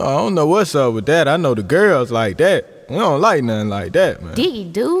don't know what's up with that. I know the girls like that. We don't like nothing like that, man.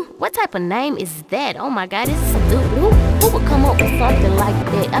 DIGIDOO? What type of name is that? Oh my God, is this a dude? Who would come up with something like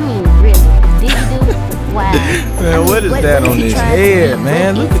that? I mean, really, DIGIDOO? Wow. Man, what is that on his head,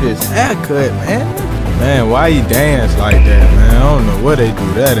 man? Look at his haircut, man. Man, why he dance like that, man? I don't know where they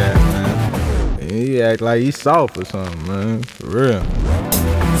do that at, man. He act like he's soft or something, man. For real.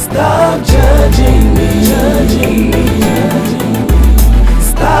 Stop judging me,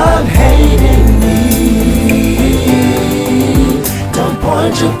 Stop hating me. Don't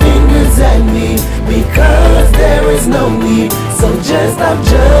point your fingers at me, because there is no need. So just stop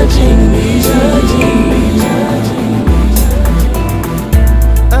judging me,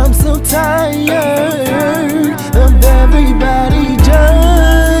 I'm so tired of everybody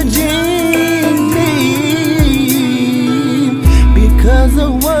judging me because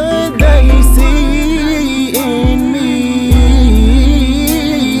of what they see in me.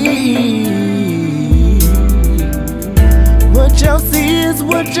 What y'all see is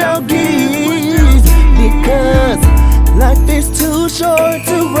what y'all get, because life is too short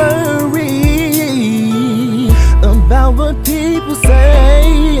to worry about what people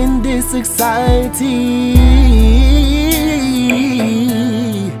say in this society.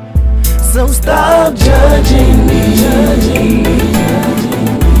 So stop judging me,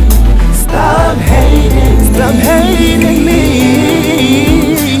 Stop hating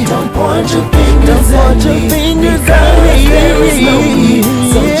me. Don't point your fingers at me, because there is no need.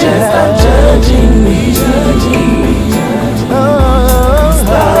 So just stop judging me,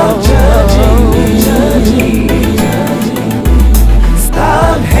 Stop judging me,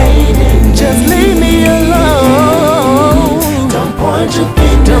 Stop hating me. Just leave me alone. Don't point your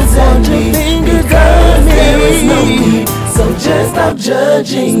fingers at me, because there is no need. So just stop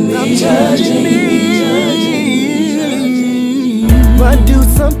judging me, Why do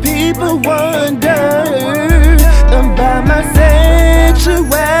some people wonder about my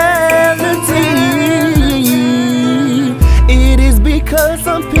sexuality? It is because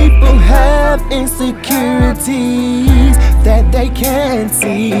some people have insecurities that they can't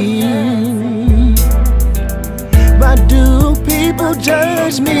see. Why do people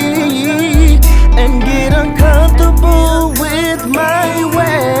judge me and get uncomfortable with my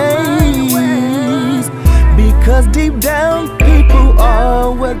ways? Because deep down people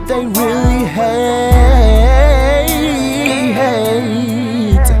are what they really hate.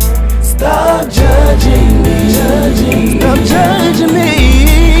 Stop judging me, Stop judging me.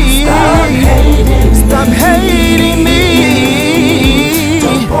 Stop hating me.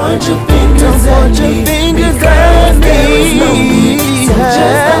 Don't point your fingers at me, because there is no need. So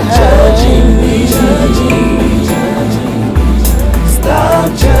just stop judging me, Stop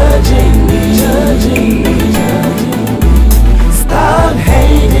judging me, Stop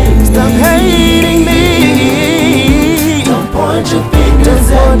hating me. Don't point your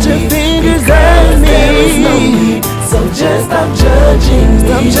fingers at me, because there is no need. So just stop judging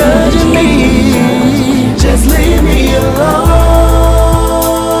me. Just leave me alone.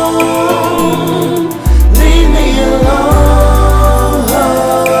 Leave me alone.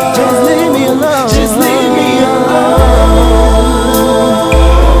 Just leave me alone. Just leave me alone.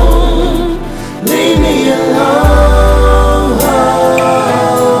 Leave me alone.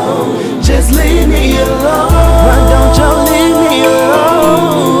 Just leave me alone. Why don't y'all leave me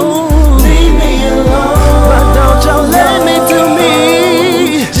alone? Leave me alone. Why don't y'all let me to me?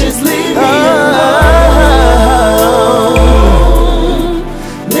 Just leave me alone.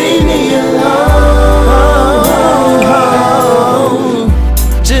 Leave me alone.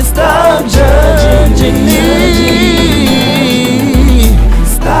 Just stop judging me.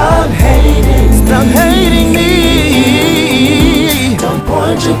 Stop hating me. Don't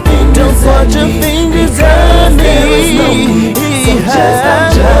point your fingers at me. There is no need. So just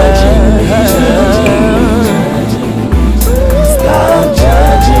stop judging me. Stop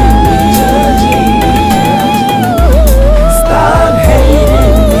judging me. Stop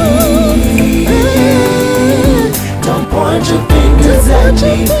hating me. Don't point your fingers at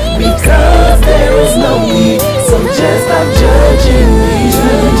me, because there is no need. So just stop judging me.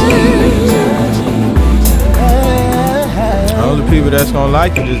 All the people that's gonna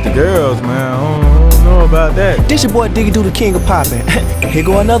like it is the girls, man. I don't know about that. This your boy DIGIDOO, the king of poppin'. Here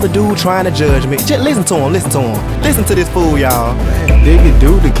go another dude trying to judge me. Just listen to him. Listen to this fool, y'all. Man,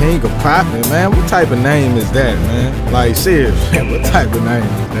 DIGIDOO, the king of poppin', man. What type of name is that, man? Like, seriously, what type of name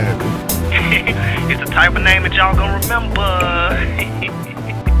is that, dude? It's the type of name that y'all gonna remember.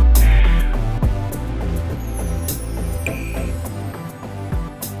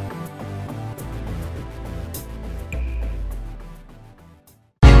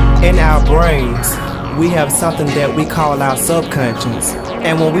 In our brains, we have something that we call our subconscious.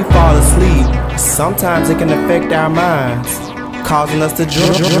 And when we fall asleep, sometimes it can affect our minds, causing us to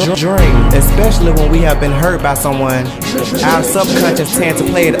dream. Especially when we have been hurt by someone, our subconscious tends to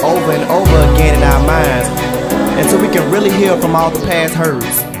play it over and over again in our minds until we can really heal from all the past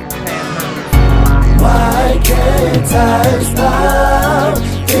hurts. Why can't I stop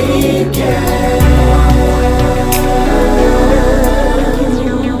thinking?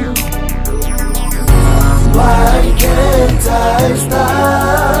 Why can't I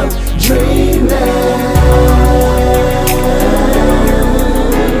stop dreaming?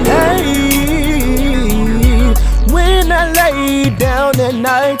 Hey, when I lay down at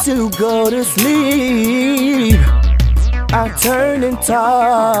night to go to sleep, I turn and toss,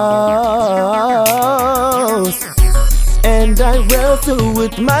 and I wrestle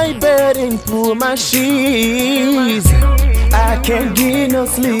with my bed and pull my sheets. I can't get no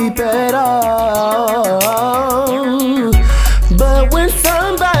sleep at all. But when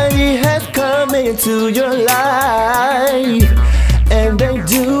somebody has come into your life and they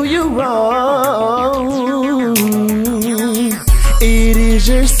do you wrong, it is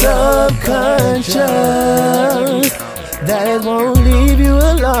your subconscious that won't leave you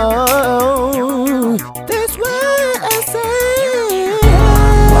alone. That's why I say,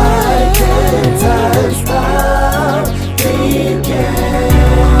 why can't I stop thinking?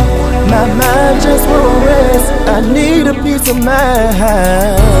 My mind just won't rest, I need a peace of mind.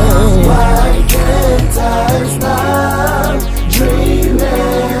 Why can't I stop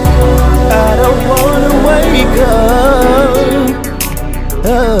dreaming? I don't wanna wake up.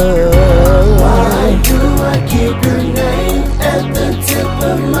 Why do I keep your name at the tip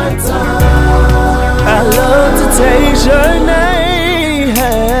of my tongue? I love to taste your name.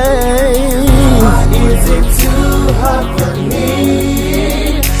 Why is it too hard for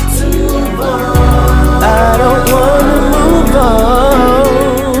me to move on? I don't wanna move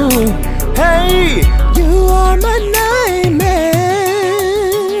on. Hey, you are my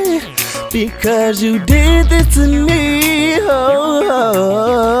nightmare because you did this to me.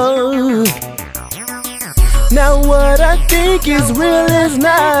 Oh. Now what I think is real is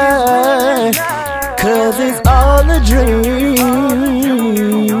not, 'cause it's all a dream.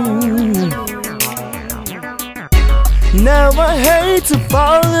 Now I hate to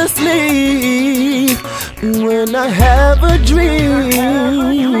fall asleep when I have a dream,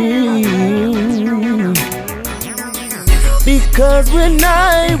 because when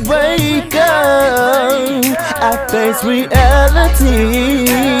I wake up, I face reality.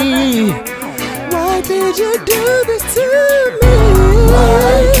 Why did you do this to me?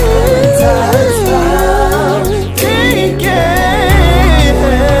 Why can't I stop thinking?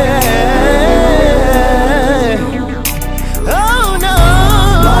 Oh no!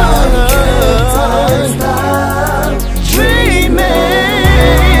 Why can't I stop dreaming?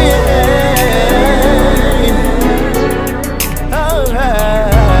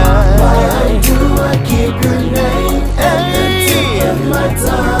 Alright. Why do I keep your name at the tip of my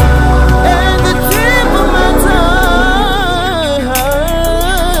tongue?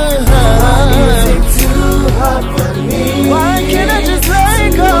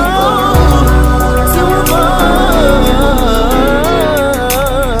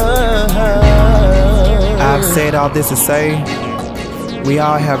 Said all this to say, we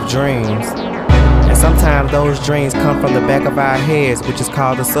all have dreams, and sometimes those dreams come from the back of our heads, which is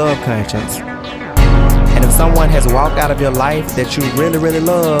called the subconscious. And if someone has walked out of your life that you really, really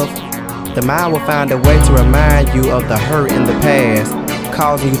love, the mind will find a way to remind you of the hurt in the past,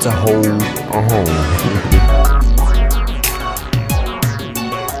 causing you to hold a hole.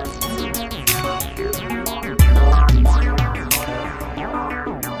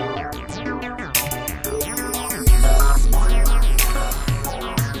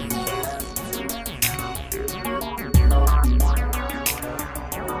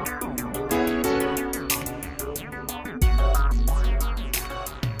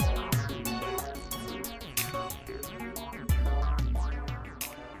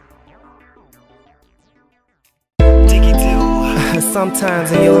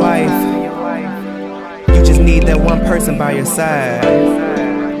 Sometimes in your life, you just need that one person by your side.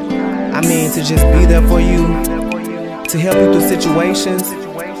 I mean, to just be there for you, to help you through situations,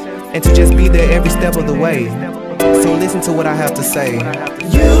 and to just be there every step of the way. So listen to what I have to say.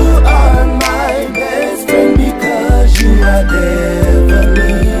 You are my best friend because you are there for me.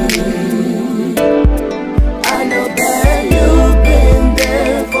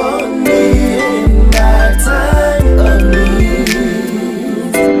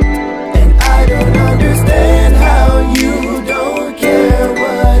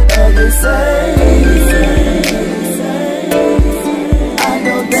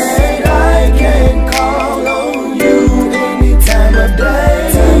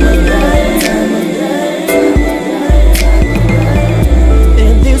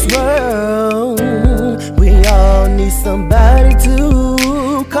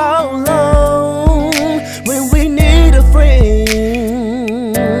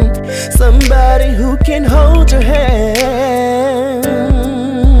 nobody who can hold your hand.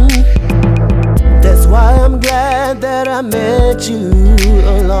 That's why I'm glad that I met you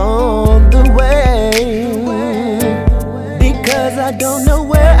along the way, because I don't know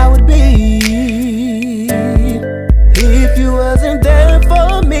where I would be if you wasn't there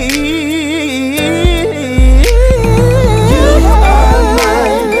for me. You are my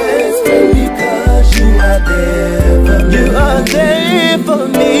best friend because you are there for me. You are there for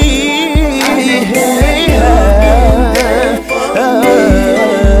me.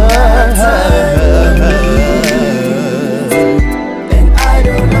 And I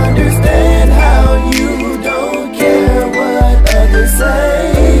don't understand how you don't care what others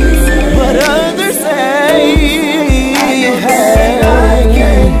say. What others say. I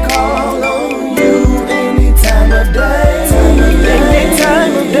can call on you any time of day. Any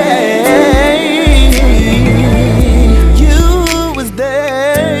time of day. You was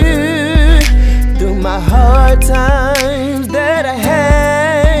there through my hard times that I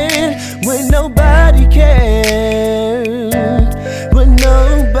had when nobody cared, when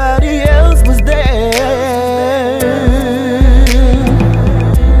nobody else was there.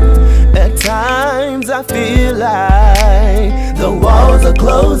 At times I feel like the walls are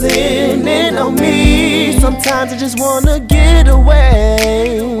closing in on me. Sometimes I just wanna get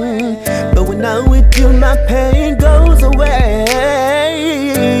away, but when I'm with you my pain goes away.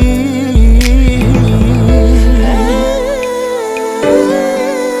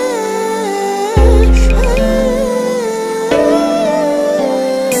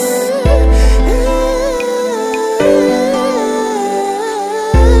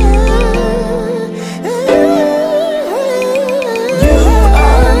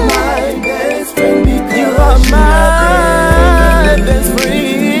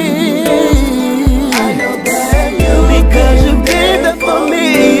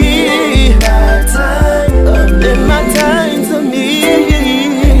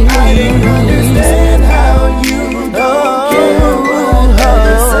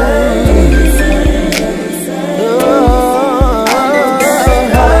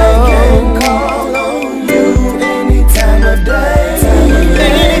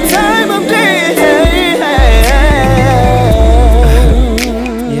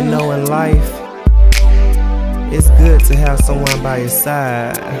 Someone by your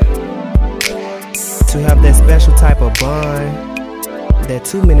side, to have that special type of bond that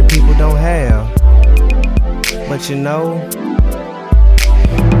too many people don't have. But you know,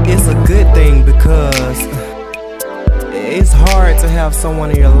 it's a good thing because it's hard to have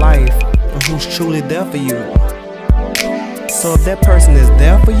someone in your life who's truly there for you. So if that person is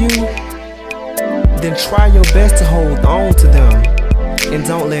there for you, then try your best to hold on to them and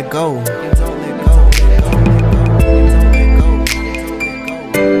don't let go.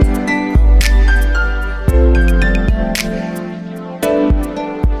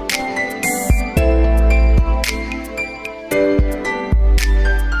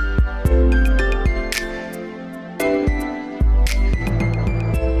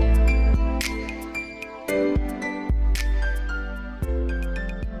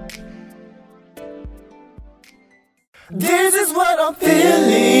 This is what I'm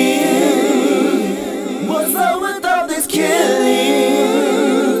feeling. What's up with all these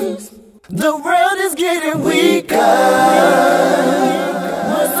killings? The world is getting weaker.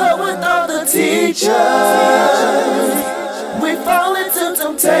 What's up with all the teachers? We fall into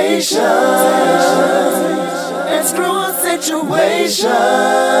temptation and screw-up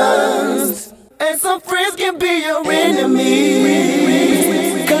situations. And some friends can be your enemy,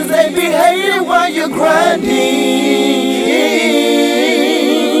 cause they be hating while you're grinding.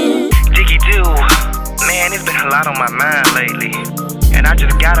 DIGIDOO, man, it's been a lot on my mind lately, and I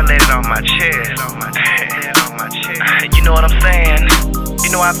just gotta let it off my chest. You know what I'm saying? You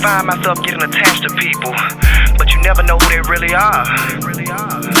know, I find myself getting attached to people, but you never know who they really are.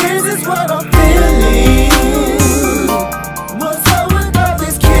 This is what I'm feeling. What's up with all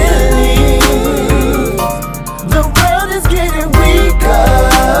this killing? The world is getting weaker.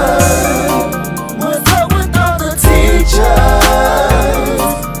 What's up with all the teachers?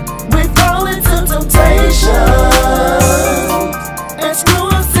 We fall into temptation and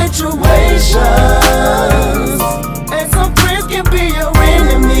screw-up situations. And some friends can be your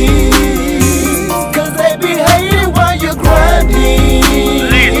enemies, cause they be hating while you're grinding.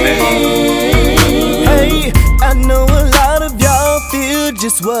 Hey, I know a lot of y'all feel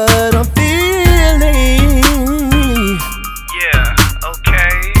just what I'm feeling. Yeah,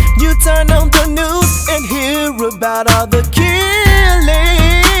 okay. You turn on the news and hear about all the killings.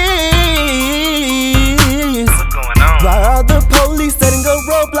 What's going on? While all the police setting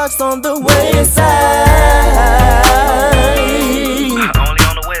roadblocks on the west side. Only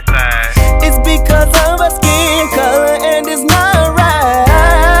on the west side. It's because of our skin color and it's not right.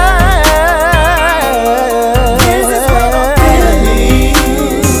 This is what I'm feeling.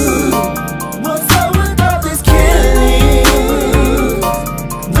 What's up with all this killing?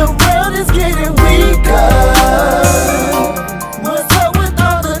 The world is getting weaker. What's up with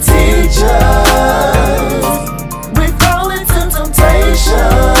all the teachers? We fall into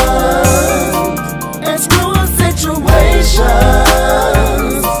temptation and screw up situations.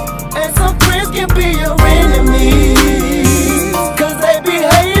 And some friends can be your enemies, cause they be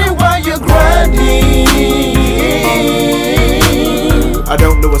hating while you're grinding. I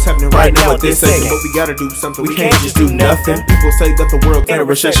don't know what's happening right now at this second, but we gotta do something. We can't just do nothing. People say that the world's in a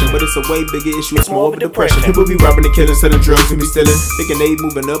recession, but it's a way bigger issue. It's more of a depression. People be robbing and killing, selling drugs and be stealing, thinking they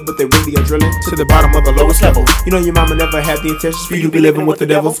moving up, but they really are drilling to the bottom of the lowest level. You know your mama never had the intentions for you to be living with the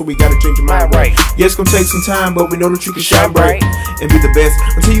devil, so we gotta change your mind right. Yeah, it's gonna take some time, but we know that you can shine bright and be the best.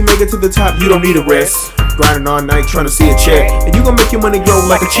 Until you make it to the top, you don't need a rest. Grinding all night trying to see a check, and you gon' make your money grow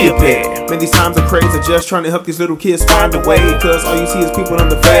like a chia pet. Man, these times are crazy, just trying to help these little kids find a way, cause all you see is people on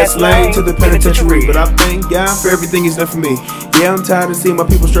the fast lane to the penitentiary. But I thank God for everything He's done for me. Yeah, I'm tired of seeing my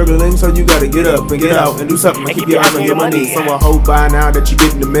people struggling, so you gotta get up and get out and do something and keep your eyes on your money. So I hope by now that you're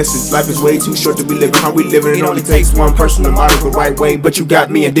getting the message. Life is way too short to be living how we living. It only takes one person to model the right way, but you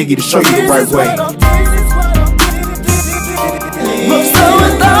got me and Diggy to show you the right way. What's up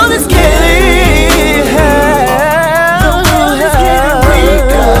with all this killing? The world is getting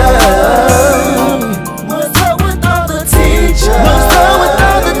weaker. What's up with all the teachers? What's up with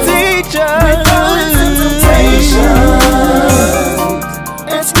all the teachers? We fall into temptation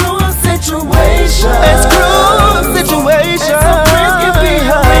and screw up situations. And some friends can be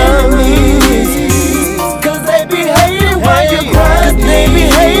her enemies, cause they be hating while you're grinding. They be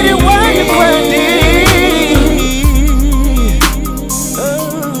hating while you're grinding.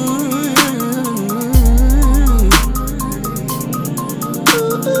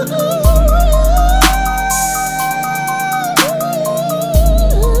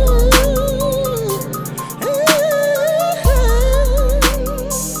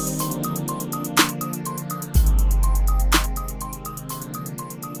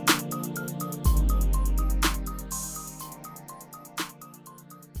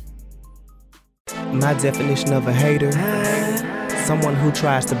 My definition of a hater, someone who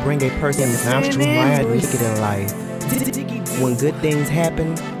tries to bring a person down to right wicked in life. When good things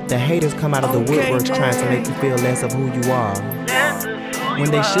happen, the haters come out of the woodworks trying to make you feel less of who you are,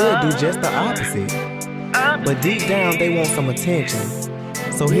 when they should do just the opposite. But deep down they want some attention.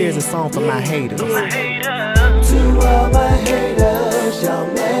 So here's a song for my haters. To all my haters, y'all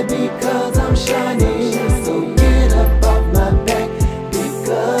mad because I'm shining. So get up off my back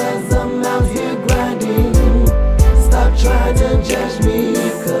because I'm out here grinding. Stop trying to judge me,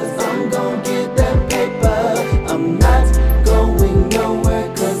 cause I'm gon' get that paper. I'm not going nowhere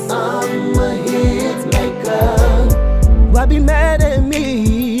cause I'm a hit maker. Why be mad at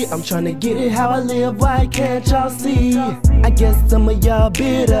me? I'm trying to get it how I live, why can't y'all see? I guess some of y'all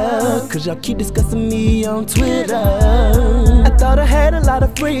bitter, cause y'all keep discussing me on Twitter. I thought I had a lot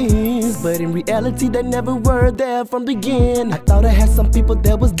of friends, but in reality they never were there from the beginning. I thought I had some people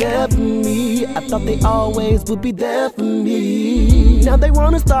that was there for me. I thought they always would be there for me. Now they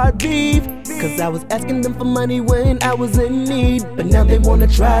wanna start beef, cause I was asking them for money when I was in need. But now they wanna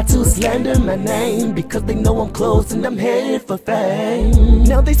try to slander my name, because they know I'm close and I'm headed for fame.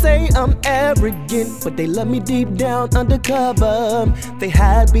 Now they say I'm arrogant, but they love me deep down undercover. They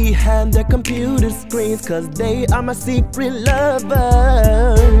hide behind their computer screens, cause they are my secret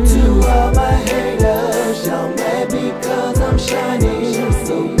lover. To all my haters, y'all mad because I'm shining.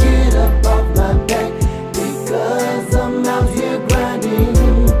 So get up off my back because I'm out here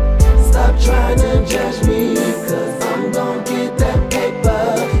grinding. Stop trying to judge me, cause I'm gon' get that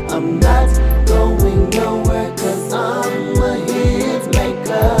paper. I'm not going nowhere cause I'm a hit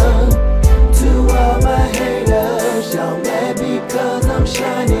maker. To all my haters, y'all mad because I'm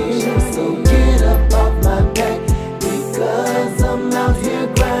shining. So get up off my back because I'm out here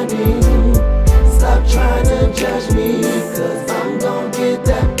grinding. Stop trying to judge me, cause I'm gon' get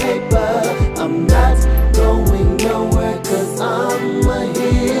that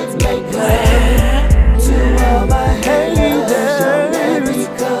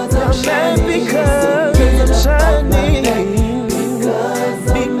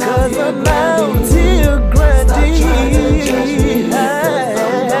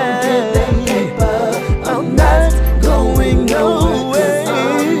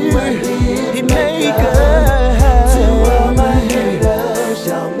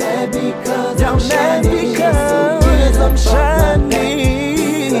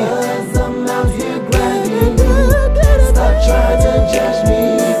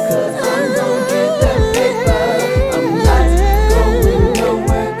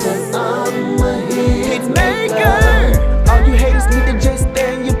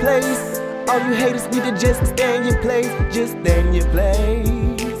Just stay in your place, just stay in your place.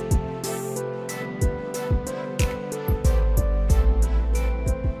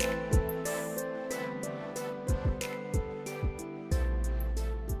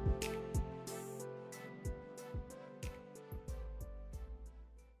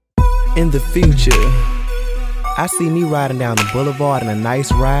 In the future, I see me riding down the boulevard in a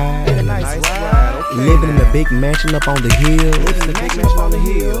nice ride. Living in a big mansion up on the hills.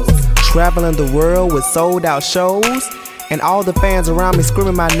 Traveling the world with sold out shows. And all the fans around me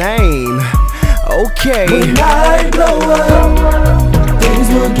screaming my name. Okay. When I blow up, things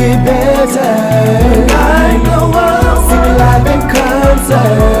will get better. When I blow up, see me live in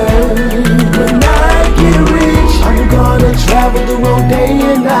concert. When I get rich, I'm gonna travel the road day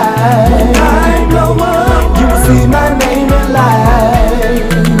and night. When I blow up, you will see my name in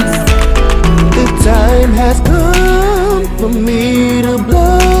lights. The time has come for me to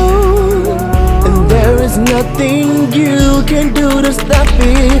blow, and there is nothing you can do to stop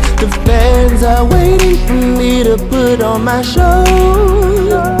it. The fans are waiting for me to put on my show.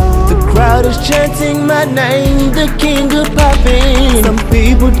 The crowd is chanting my name, the king of poppin'. Some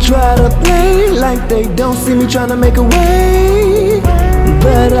people try to play like they don't see me trying to make a way,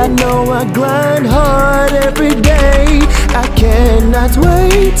 but I know I grind hard every day. I cannot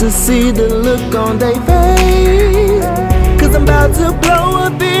wait to see the look on their face, cause I'm about to blow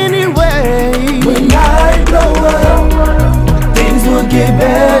up anyway. When I blow up, things will get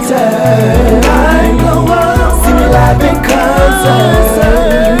better. When I blow up, see me live in concert.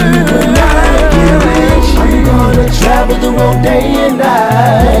 When I get rich, I'm gonna travel the road day and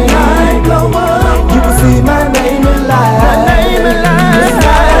night. When I blow up, you will see my name in lights. When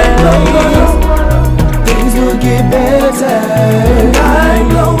I blow up, things will get better. When I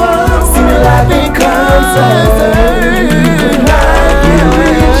blow up, see me live in concert. When I get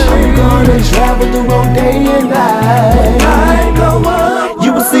rich, I'm gonna travel the road day and night. When I blow up,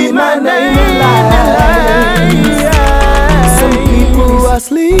 you will see my name in lights. Some people are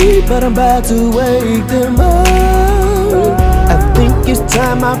asleep, but I'm about to wake them up. I think it's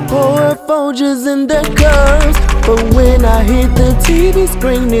time I pour Folgers in their cups, but when I hit the TV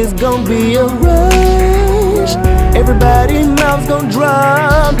screen, it's gonna be a rush. Everybody's mouth's gonna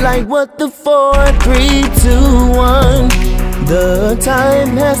drop like what the 4, 3, 2, 1. The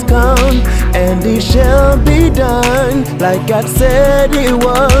time has come, and it shall be done like I said it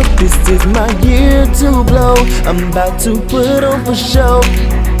was. This is my year to blow. I'm about to put on for show,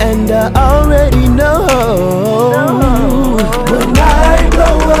 and I already know. When I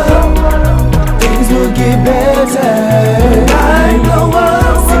blow up, things will get better. When I blow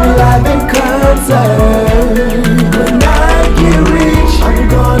up, see me live in concert. When I get rich, I'm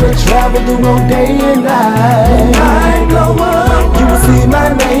gonna travel the road day and night. When I blow up, you will see my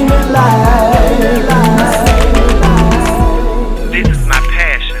name in lights. This is my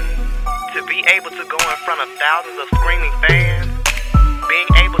passion, to be able to go in front of thousands of screaming fans, being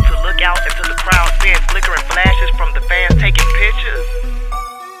able to look out into the crowd, seeing flickering flashes from the fans taking pictures,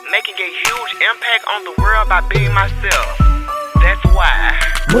 making a huge impact on the world by being myself. That's why.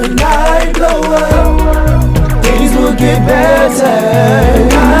 When I blow up, things will get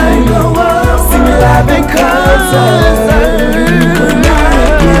better.